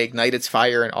Pine may ignite its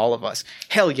fire in all of us.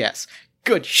 Hell yes.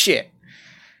 Good shit.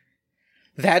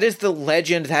 That is the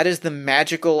legend. That is the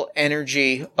magical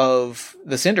energy of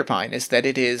the Cinder Pine, is that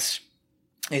it is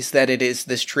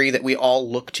this tree that we all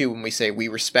look to when we say we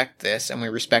respect this and we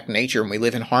respect nature and we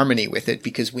live in harmony with it,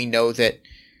 because we know that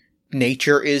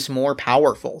nature is more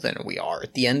powerful than we are.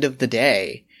 At the end of the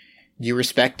day, you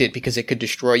respect it because it could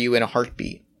destroy you in a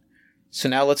heartbeat. So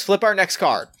now let's flip our next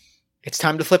card. It's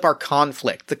time to flip our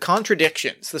conflict, the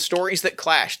contradictions, the stories that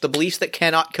clash, the beliefs that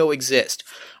cannot coexist.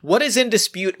 What is in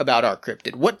dispute about our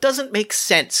cryptid? What doesn't make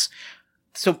sense?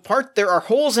 So there are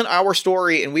holes in our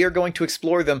story, and we are going to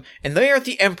explore them, and they are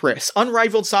the Empress,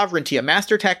 unrivaled sovereignty, a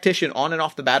master tactician on and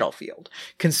off the battlefield,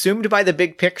 consumed by the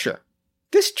big picture.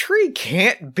 This tree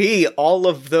can't be all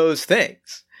of those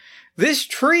things. This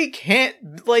tree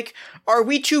can't, like, are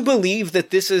we to believe that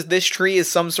this tree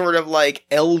is some sort of, like,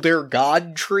 elder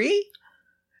god tree?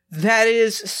 That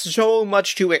is so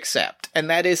much to accept, and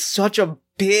that is such a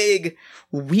big,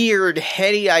 weird,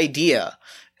 heady idea.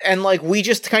 And, like, we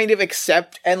just kind of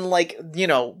accept, and, like, you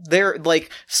know,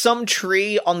 some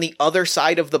tree on the other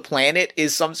side of the planet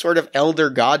is some sort of elder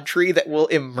god tree that will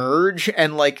emerge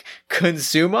and, like,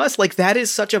 consume us. Like, that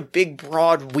is such a big,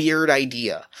 broad, weird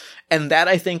idea. And that,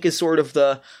 I think, is sort of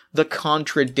the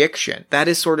contradiction. That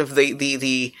is sort of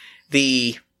that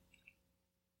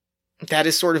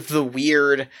is sort of the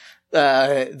weird,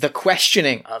 the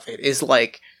questioning of it is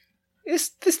like, this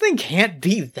thing can't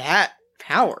be that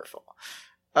powerful.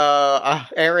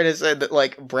 Aaron has said that,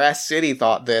 like, Brass City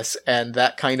thought this, and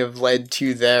that kind of led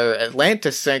to their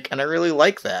Atlantis sink, and I really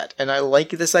like that. And I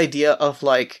like this idea of,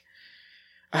 like,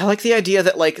 I like the idea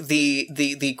that, like,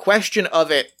 the question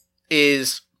of it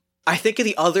is, I think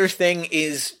the other thing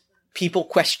is people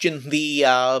question the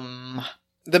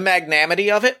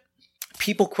magnanimity of it.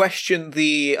 People question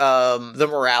the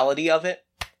morality of it,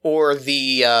 or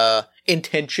the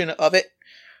intention of it.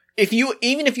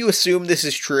 Even if you assume this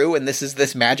is true and this is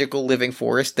this magical living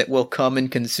forest that will come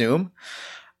and consume,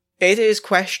 it is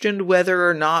questioned whether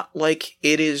or not, like,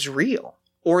 it is real.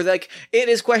 Or, like, it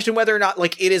is questioned whether or not,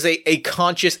 like, it is a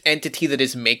conscious entity that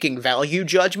is making value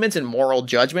judgments and moral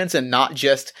judgments and not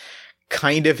just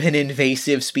kind of an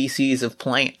invasive species of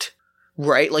plant.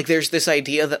 Right? Like, there's this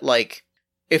idea that, like,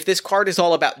 if this card is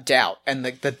all about doubt, and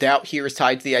the doubt here is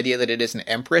tied to the idea that it is an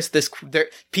empress,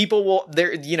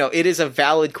 it is a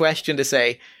valid question to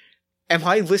say, am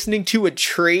I listening to a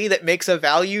tree that makes a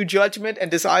value judgment and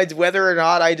decides whether or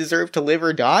not I deserve to live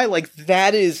or die? Like,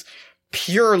 that is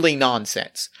purely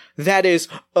nonsense. That is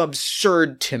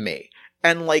absurd to me.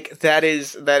 And, like, that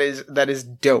is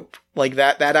dope. Like,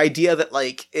 that idea that,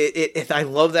 like, I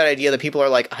love that idea that people are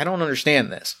like, I don't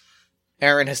understand this.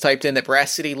 Aaron has typed in that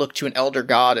Brass City looked to an elder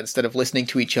god instead of listening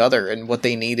to each other and what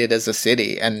they needed as a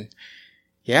city. And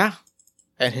yeah.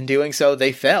 And in doing so,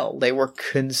 they fell. They were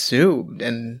consumed.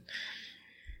 And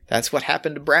That's what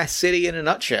happened to Brass City in a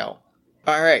nutshell.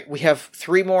 Alright, we have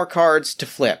 3 more cards to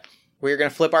flip. We're going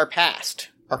to flip our past.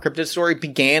 Our cryptid story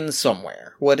began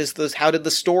somewhere. What is this? How did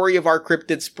the story of our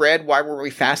cryptid spread? Why were we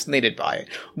fascinated by it?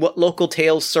 What local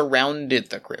tales surrounded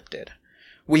the cryptid?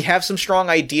 We have some strong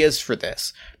ideas for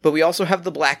this, but we also have the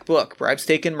Black Book, bribes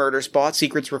taken, murders bought,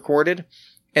 secrets recorded,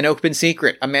 an open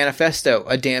secret, a manifesto,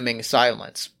 a damning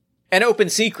silence. An open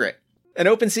secret and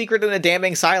a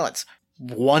damning silence.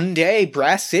 One day,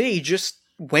 Brass City just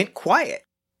went quiet.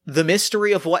 The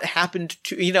mystery of what happened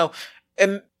to,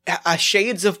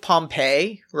 shades of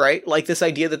Pompeii, right? Like this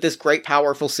idea that this great,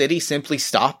 powerful city simply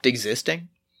stopped existing,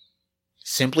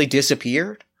 simply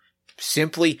disappeared,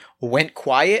 simply went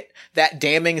quiet. That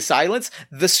damning silence,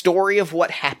 the story of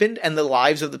what happened and the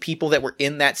lives of the people that were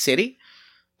in that city.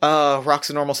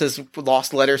 Roxanne Normal says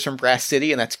lost letters from Brass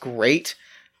City, and that's great.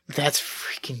 That's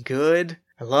freaking good.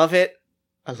 I love it.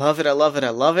 I love it. I love it. I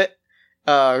love it.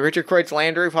 Richard Kreutz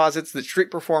Landry posits that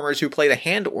street performers who play the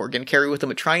hand organ carry with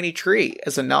them a tiny tree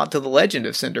as a nod to the legend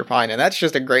of Cinderpine, and that's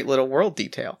just a great little world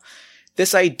detail.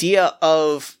 This idea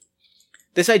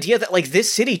that, like,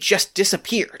 this city just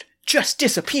disappeared.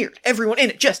 Everyone in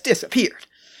it just disappeared.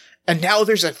 And now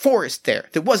there's a forest there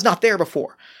that was not there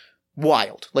before.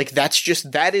 Wild. Like, that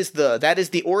is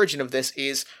the origin of this,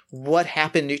 is what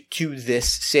happened to this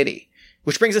city.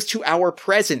 Which brings us to our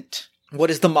present. What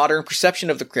is the modern perception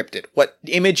of the cryptid? What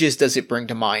images does it bring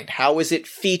to mind? How is it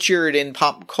featured in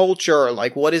pop culture?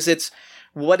 Like, what is its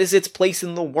place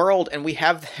in the world? And we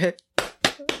have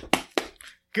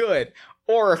good.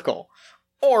 Oracle,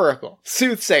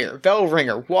 soothsayer, bell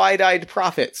ringer, wide-eyed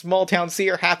prophet, small-town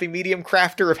seer, happy medium,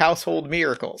 crafter of household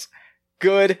miracles.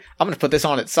 Good. I'm going to put this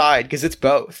on its side because it's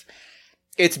both.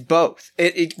 It's both.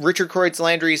 Richard Kreutz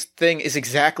Landry's thing is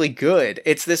exactly good.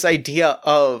 It's this idea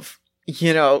of,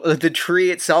 the tree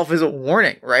itself is a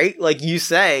warning, right? Like you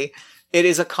say, it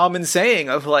is a common saying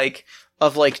of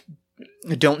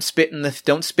don't spit in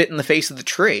the face of the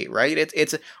tree, right?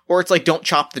 It's like don't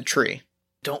chop the tree.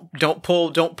 Don't pull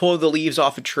the leaves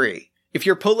off a tree. If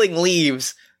you're pulling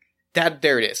leaves,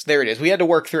 there it is. We had to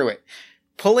work through it.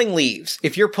 Pulling leaves.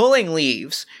 If you're pulling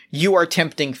leaves, you are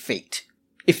tempting fate.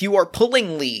 If you are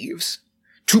pulling leaves,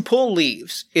 to pull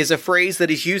leaves is a phrase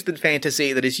that is used in fantasy,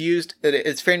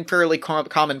 it's in fairly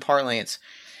common parlance.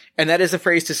 And that is a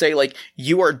phrase to say, like,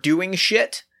 you are doing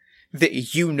shit that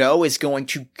is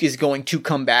going to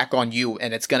come back on you,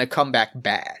 and it's going to come back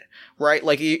bad. Right?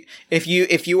 Like, if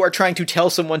you are trying to tell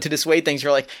someone to dissuade things,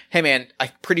 you're like, hey man, I'm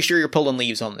pretty sure you're pulling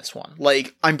leaves on this one.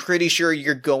 Like, I'm pretty sure it's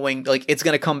going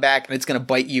to come back and it's going to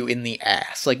bite you in the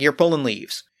ass. Like, you're pulling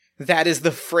leaves. That is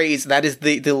the phrase, that is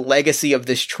the legacy of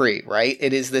this tree, right?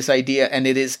 It is this idea, and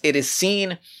it is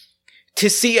seen to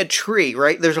see a tree,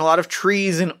 right? There's a lot of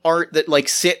trees in art that, like,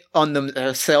 sit on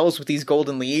themselves with these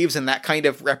golden leaves, and that kind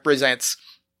of represents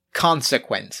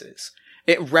consequences.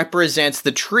 It represents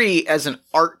the tree as an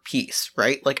art piece,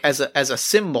 right? Like, as a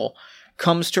symbol,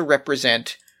 comes to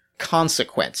represent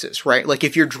consequences, right? Like,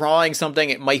 if you're drawing something,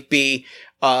 it might be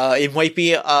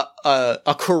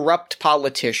a corrupt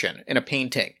politician in a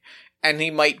painting. And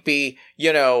he might be,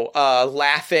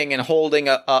 laughing and holding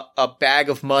a bag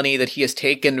of money that he has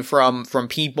taken from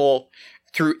people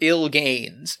through ill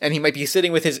gains. And he might be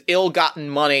sitting with his ill-gotten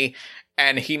money,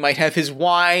 and he might have his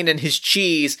wine and his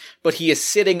cheese, but he is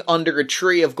sitting under a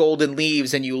tree of golden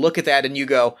leaves, and you look at that and you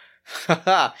go,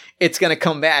 haha, it's gonna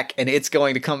come back, and it's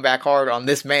going to come back hard on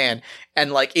this man.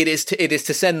 And, like, it is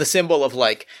to send the symbol of,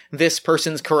 like, this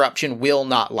person's corruption will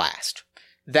not last.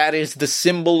 That is the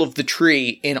symbol of the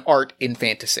tree in art in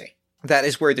fantasy. That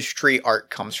is where this tree art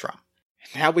comes from.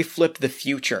 Now we flip the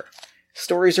future.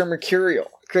 Stories are mercurial.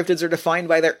 Cryptids are defined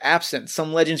by their absence.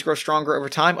 Some legends grow stronger over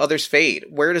time, others fade.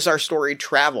 Where does our story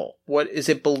travel? What is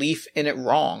it belief in it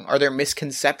wrong? Are there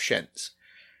misconceptions?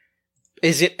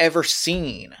 Is it ever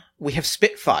seen? We have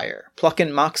Spitfire, Pluck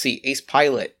and Moxie, Ace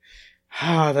Pilot.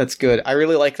 Ah, that's good. I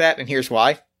really like that, and here's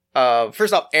why.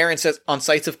 First off, Aaron says, on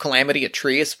sites of calamity, a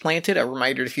tree is planted, a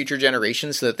reminder to future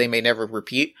generations so that they may never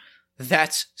repeat.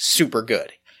 That's super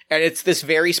good. And it's this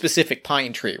very specific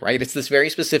pine tree, right? It's this very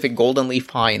specific golden leaf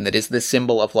pine that is this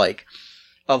symbol of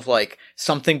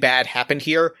something bad happened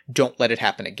here, don't let it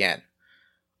happen again.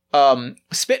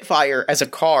 Spitfire as a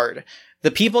card,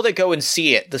 the people that go and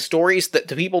see it,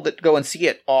 the people that go and see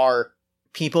it are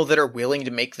people that are willing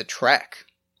to make the trek,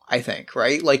 I think,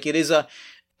 right? Like,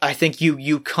 I think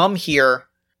you come here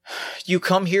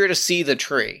to see the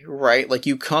tree, right? Like,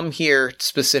 you come here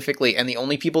specifically, and the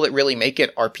only people that really make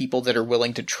it are people that are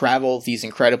willing to travel these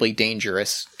incredibly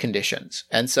dangerous conditions.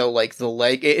 And so, like,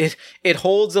 it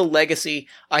holds a legacy.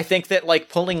 I think that, like,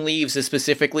 pulling leaves is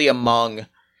specifically among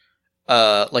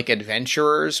like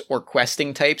adventurers or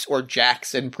questing types or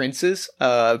jacks and princes,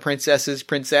 princesses,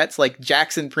 princettes, like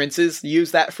jacks and princes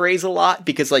use that phrase a lot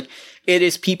because like it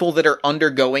is people that are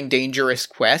undergoing dangerous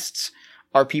quests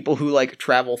are people who like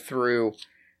travel through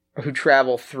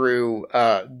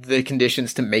the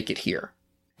conditions to make it here.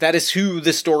 That is who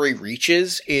the story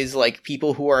reaches, is like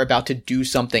people who are about to do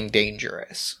something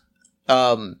dangerous.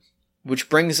 Which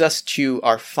brings us to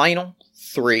our final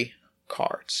 3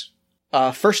 cards.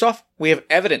 First off, we have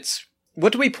evidence.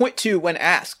 What do we point to when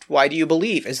asked? Why do you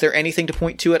believe? Is there anything to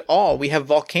point to at all? We have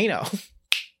Volcano.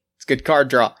 It's a good card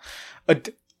draw. I'm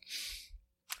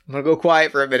gonna go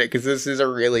quiet for a minute because this is a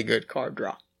really good card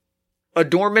draw. A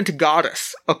dormant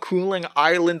goddess, a cooling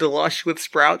island lush with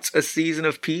sprouts, a season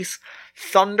of peace,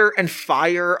 thunder and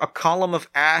fire, a column of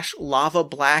ash, lava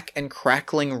black and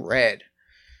crackling red.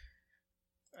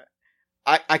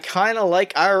 I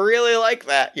really like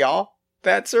that, y'all.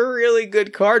 That's a really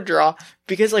good card draw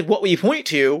because like what we point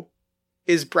to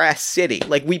is Brass City.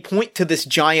 Like we point to this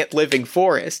giant living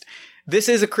forest. This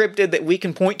is a cryptid that we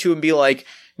can point to and be like,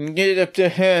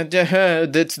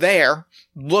 that's there.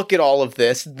 Look at all of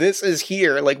this. This is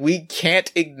here. Like, we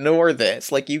can't ignore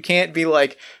this. Like, you can't be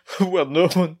like, well, no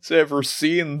one's ever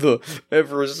seen the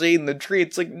tree.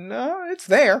 It's like, no, it's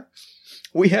there.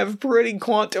 We have pretty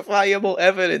quantifiable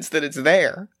evidence that it's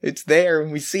there. It's there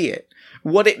and we see it.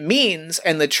 What it means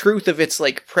and the truth of its,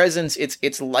 like, presence,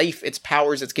 its life, its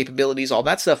powers, its capabilities, all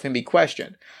that stuff can be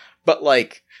questioned. But,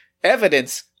 like,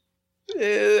 evidence,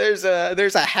 there's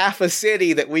a half a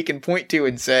city that we can point to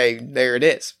and say, there it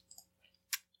is.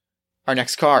 Our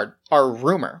next card, our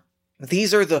rumor.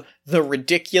 These are the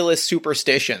ridiculous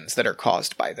superstitions that are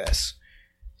caused by this.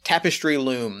 Tapestry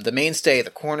loom, the mainstay,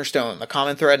 the cornerstone, the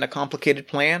common thread in a complicated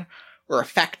plan, or a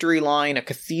factory line, a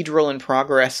cathedral in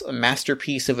progress, a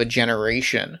masterpiece of a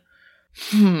generation.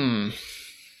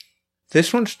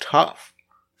 This one's tough.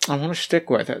 I want to stick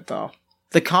with it though.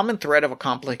 The common thread of a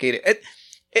complicated...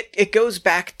 It goes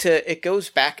back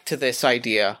to this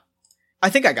idea. I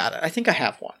think I got it. I think I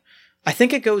have one. I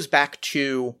think it goes back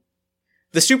to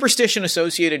the superstition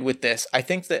associated with this. I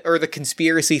think that, or the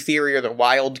conspiracy theory or the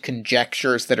wild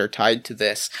conjectures that are tied to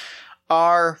this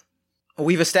are,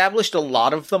 we've established a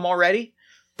lot of them already,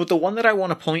 but the one that I want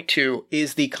to point to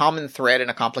is the common thread in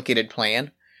a complicated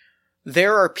plan.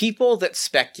 There are people that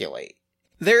speculate.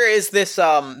 There is this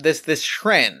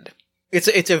trend.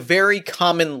 It's a very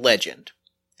common legend.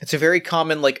 It's a very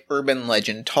common, like, urban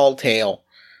legend, tall tale,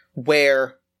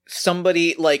 where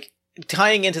somebody, like,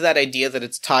 tying into that idea that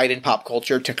it's tied in pop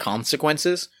culture to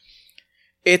consequences,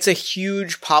 it's a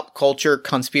huge pop culture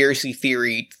conspiracy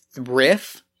theory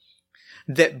riff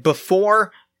that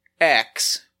before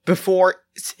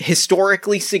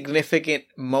historically significant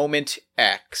moment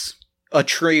X, a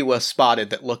tree was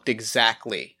spotted that looked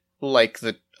exactly like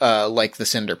the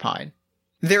Cinder Pine.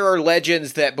 There are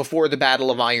legends that before the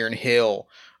Battle of Iron Hill,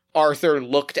 Arthur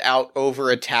looked out over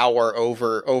a tower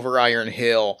over Iron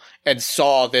Hill and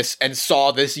saw this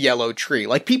yellow tree.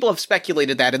 Like, people have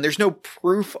speculated that, and there's no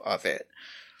proof of it.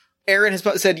 Aaron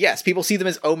has said, yes, people see them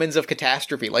as omens of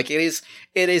catastrophe. Like, it is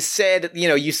said, you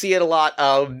know, you see it a lot,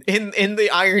 in the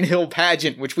Iron Hill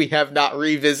pageant, which we have not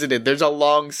revisited. There's a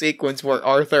long sequence where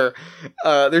Arthur,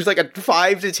 there's like a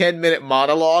 5 to 10 minute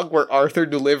monologue where Arthur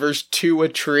delivers to a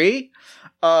tree.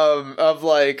 Of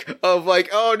like,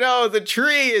 oh no, the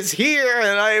tree is here,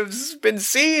 and I've been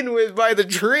seen by the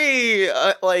tree.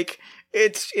 Like,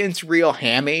 it's real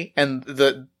hammy, and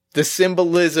the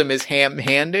symbolism is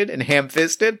ham-handed and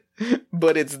ham-fisted,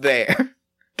 but it's there.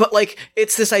 But like,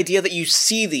 it's this idea that you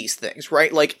see these things,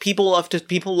 right? Like, people love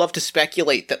to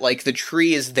speculate that like the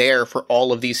tree is there for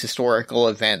all of these historical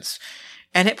events,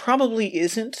 and it probably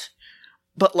isn't.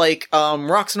 But, like,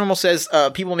 Rox Normal says,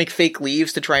 people make fake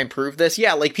leaves to try and prove this.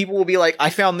 Yeah, like, people will be like, I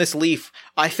found this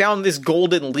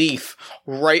golden leaf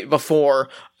right before,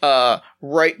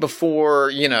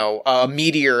 you know, a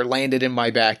meteor landed in my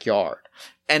backyard.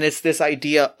 And it's this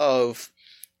idea of,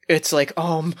 it's like,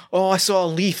 oh, I saw a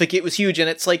leaf, like, it was huge, and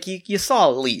it's like, you saw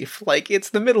a leaf, like, it's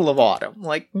the middle of autumn,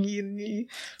 like,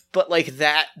 but, like,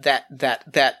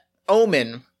 that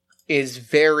omen is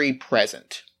very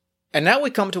present. And now we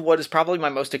come to what is probably my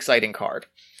most exciting card.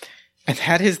 And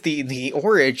that is the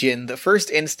origin, the first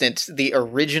instance, the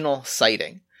original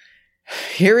sighting.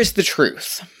 Here is the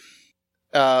truth.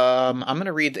 I'm going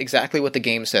to read exactly what the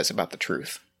game says about the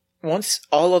truth. Once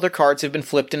all other cards have been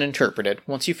flipped and interpreted,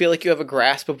 once you feel like you have a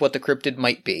grasp of what the cryptid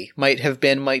might be, might have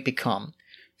been, might become,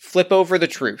 flip over the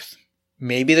truth.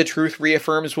 Maybe the truth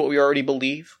reaffirms what we already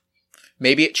believe.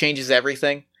 Maybe it changes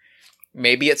everything.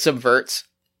 Maybe it subverts.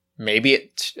 Maybe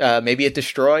it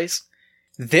destroys.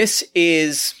 This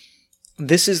is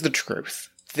This is the truth.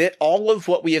 That all of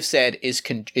what we have said is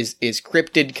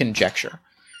cryptid conjecture.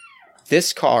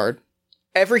 This card,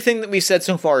 everything that we've said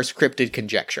so far is cryptid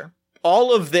conjecture.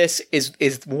 All of this is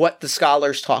what the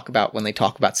scholars talk about when they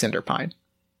talk about Cinderpine.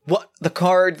 What the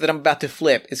card that I'm about to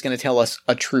flip is going to tell us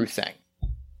a true thing.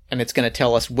 And it's going to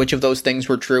tell us which of those things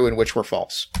were true and which were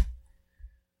false.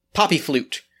 Poppy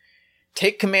Flute.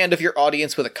 Take command of your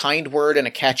audience with a kind word and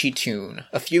a catchy tune.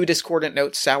 A few discordant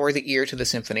notes sour the ear to the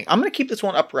symphony. I'm going to keep this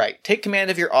one upright. Take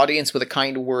command of your audience with a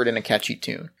kind word and a catchy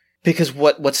tune. Because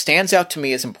what stands out to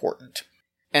me is important.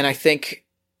 And I think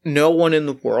no one in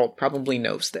the world probably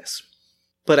knows this.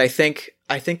 But I think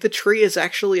the tree is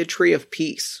actually a tree of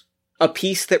peace. A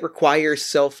peace that requires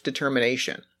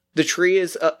self-determination. The tree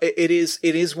is, it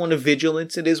is one of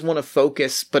vigilance, it is one of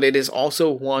focus, but it is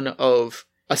also one of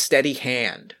a steady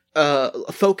hand.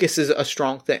 Focus is a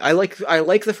strong thing. I like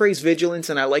the phrase vigilance,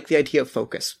 and I like the idea of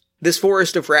focus. This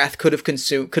forest of wrath could have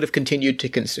continued to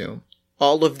consume.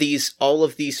 All of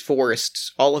these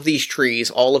forests, all of these trees,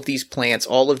 all of these plants,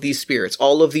 all of these spirits,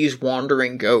 all of these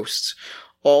wandering ghosts,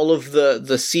 all of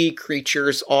the sea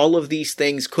creatures, all of these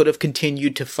things could have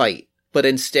continued to fight. But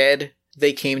instead,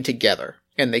 they came together,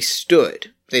 and they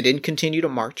stood. They didn't continue to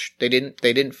march. They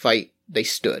didn't fight. They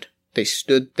stood. They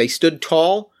stood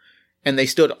tall, and they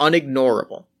stood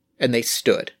unignorable, and they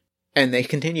stood, and they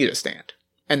continue to stand.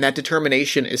 And that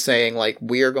determination is saying, like,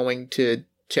 we are going to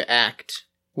act.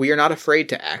 We are not afraid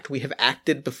to act. We have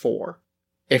acted before.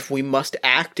 If we must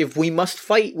act, if we must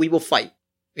fight, we will fight.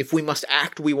 If we must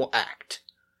act, we will act.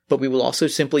 But we will also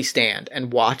simply stand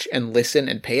and watch and listen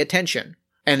and pay attention.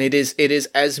 And it is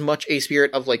as much a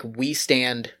spirit of, like, we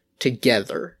stand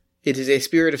together. It is a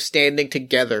spirit of standing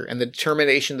together and the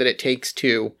determination that it takes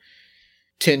to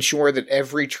ensure that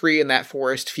every tree in that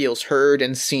forest feels heard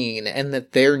and seen, and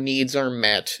that their needs are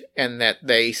met, and that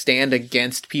they stand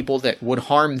against people that would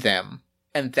harm them.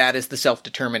 And that is the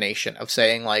self-determination of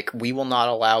saying, like, we will not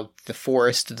allow the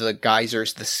forest, the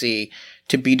geysers, the sea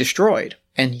to be destroyed.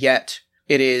 And yet,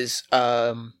 it is,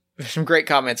 there's some great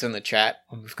comments in the chat.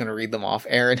 I'm just going to read them off.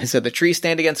 Aaron has said, the trees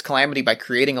stand against calamity by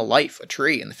creating a life, a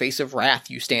tree. In the face of wrath,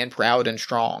 you stand proud and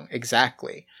strong.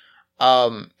 Exactly.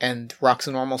 And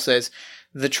Roxanormal says,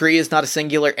 the tree is not a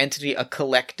singular entity, a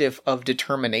collective of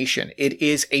determination. It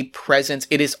is a presence.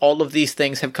 It is all of these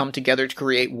things have come together to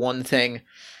create one thing.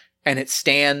 And it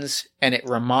stands, and it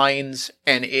reminds,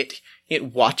 and it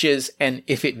watches, and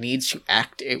if it needs to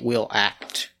act, it will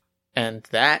act. And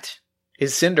that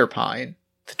is Cinderpine,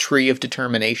 the tree of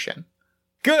determination.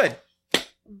 Good!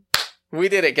 We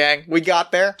did it, gang. We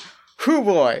got there. Hoo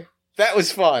boy! That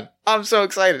was fun. I'm so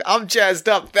excited. I'm jazzed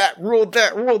up. That ruled,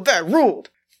 that ruled, that ruled!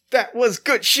 That was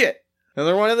good shit.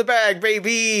 Another one in the bag,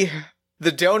 baby.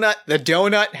 The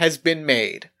donut has been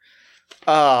made.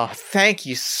 Thank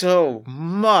you so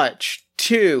much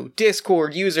to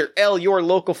Discord user L, your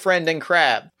local friend and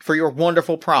crab, for your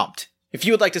wonderful prompt. If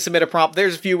you would like to submit a prompt,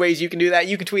 there's a few ways you can do that.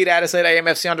 You can tweet at us at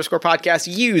AMFC_podcast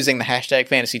using the hashtag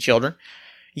FantasyChildren.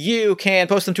 You can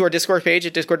post them to our Discord page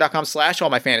at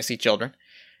discord.com/allmyfantasychildren.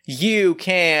 You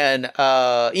can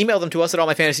email them to us at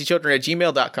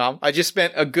allmyfantasychildren@gmail.com. I just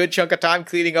spent a good chunk of time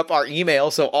cleaning up our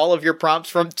email, so all of your prompts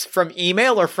from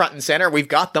email are front and center. We've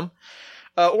got them.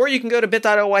 Or you can go to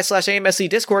bit.ly/AMSC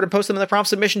Discord and post them in the prompt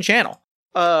submission channel.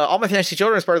 All My Fantasy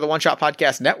Children is part of the One Shot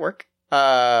Podcast Network.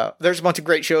 There's a bunch of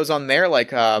great shows on there,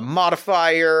 like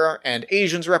Modifier and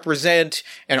Asians Represent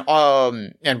and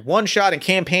One Shot and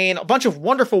Campaign. A bunch of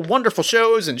wonderful, wonderful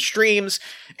shows and streams.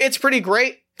 It's pretty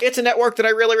great. It's a network that I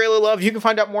really, really love. You can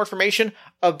find out more information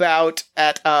at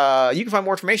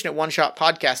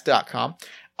oneshotpodcast.com.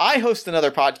 I host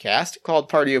another podcast called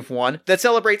Party of One that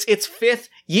celebrates its 5th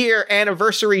year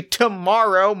anniversary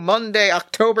tomorrow, Monday,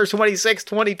 October 26,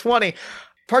 2020.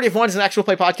 Party of One is an actual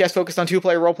play podcast focused on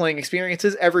 2-player role-playing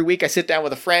experiences. Every week I sit down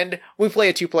with a friend, we play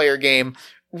a 2-player game,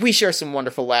 we share some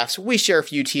wonderful laughs, we share a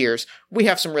few tears, we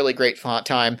have some really great fun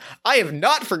time. I have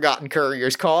not forgotten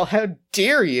Courier's Call, how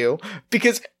dare you,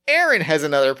 because Aaron has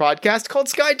another podcast called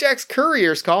Skyjack's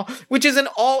Courier's Call, which is an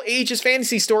all-ages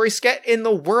fantasy story set in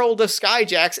the world of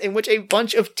Skyjacks, in which a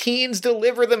bunch of teens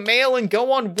deliver the mail and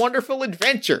go on wonderful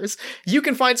adventures. You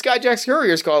can find Skyjack's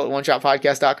Courier's Call at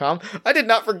oneshotpodcast.com. I did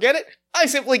not forget it. I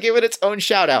simply give it its own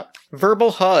shout-out.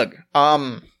 Verbal hug.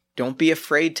 Don't be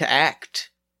afraid to act.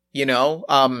 You know,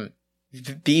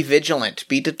 be vigilant,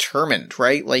 be determined,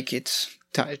 right? Like,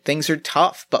 things are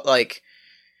tough, but like,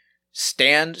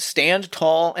 stand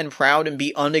tall and proud and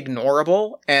be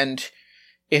unignorable. And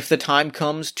if the time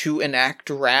comes to enact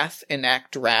wrath,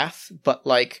 but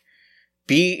like,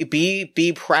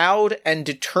 be proud and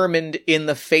determined in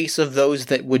the face of those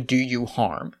that would do you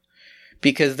harm.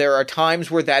 because there are times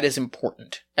where that is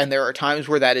important, and there are times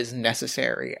where that is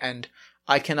necessary, and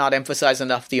I cannot emphasize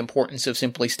enough the importance of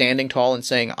simply standing tall and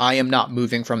saying, I am not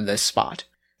moving from this spot.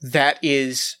 That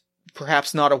is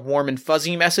perhaps not a warm and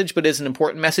fuzzy message, but is an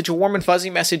important message. A warm and fuzzy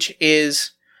message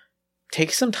is,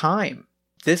 take some time.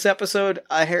 This episode,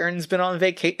 Aaron's been on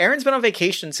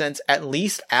vacation since at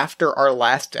least after our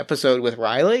last episode with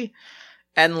Riley,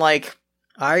 and like,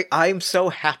 I'm so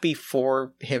happy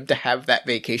for him to have that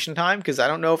vacation time, because I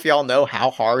don't know if y'all know how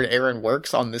hard Aaron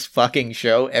works on this fucking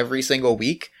show every single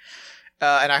week.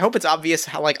 And I hope it's obvious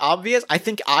obvious. I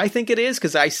think it is,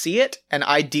 because I see it and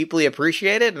I deeply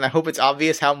appreciate it. And I hope it's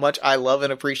obvious how much I love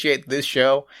and appreciate this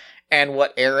show and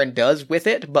what Aaron does with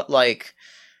it. But like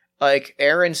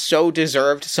Aaron so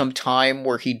deserved some time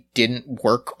where he didn't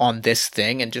work on this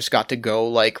thing and just got to go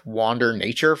like wander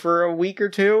nature for a week or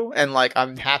two. And like,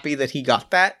 I'm happy that he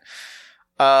got that.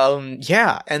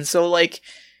 Yeah. And so like,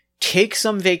 take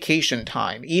some vacation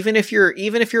time, even if you're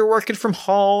working from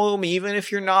home, even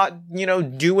if you're not,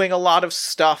 doing a lot of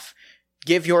stuff,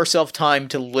 give yourself time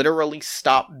to literally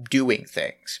stop doing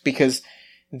things, because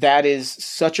that is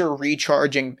such a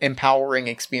recharging, empowering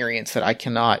experience that I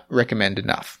cannot recommend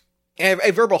enough.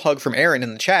 A verbal hug from Aaron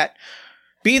in the chat.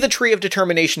 Be the tree of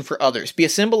determination for others. Be a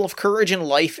symbol of courage and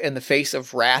life in the face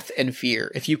of wrath and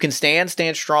fear. If you can stand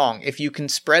strong. If you can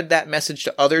spread that message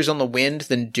to others on the wind,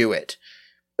 then do it.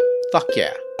 Fuck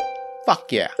yeah.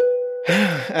 Fuck yeah.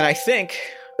 And I think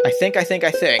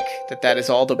that is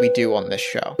all that we do on this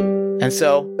show. And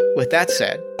so, with that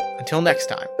said, until next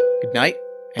time, good night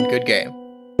and good game.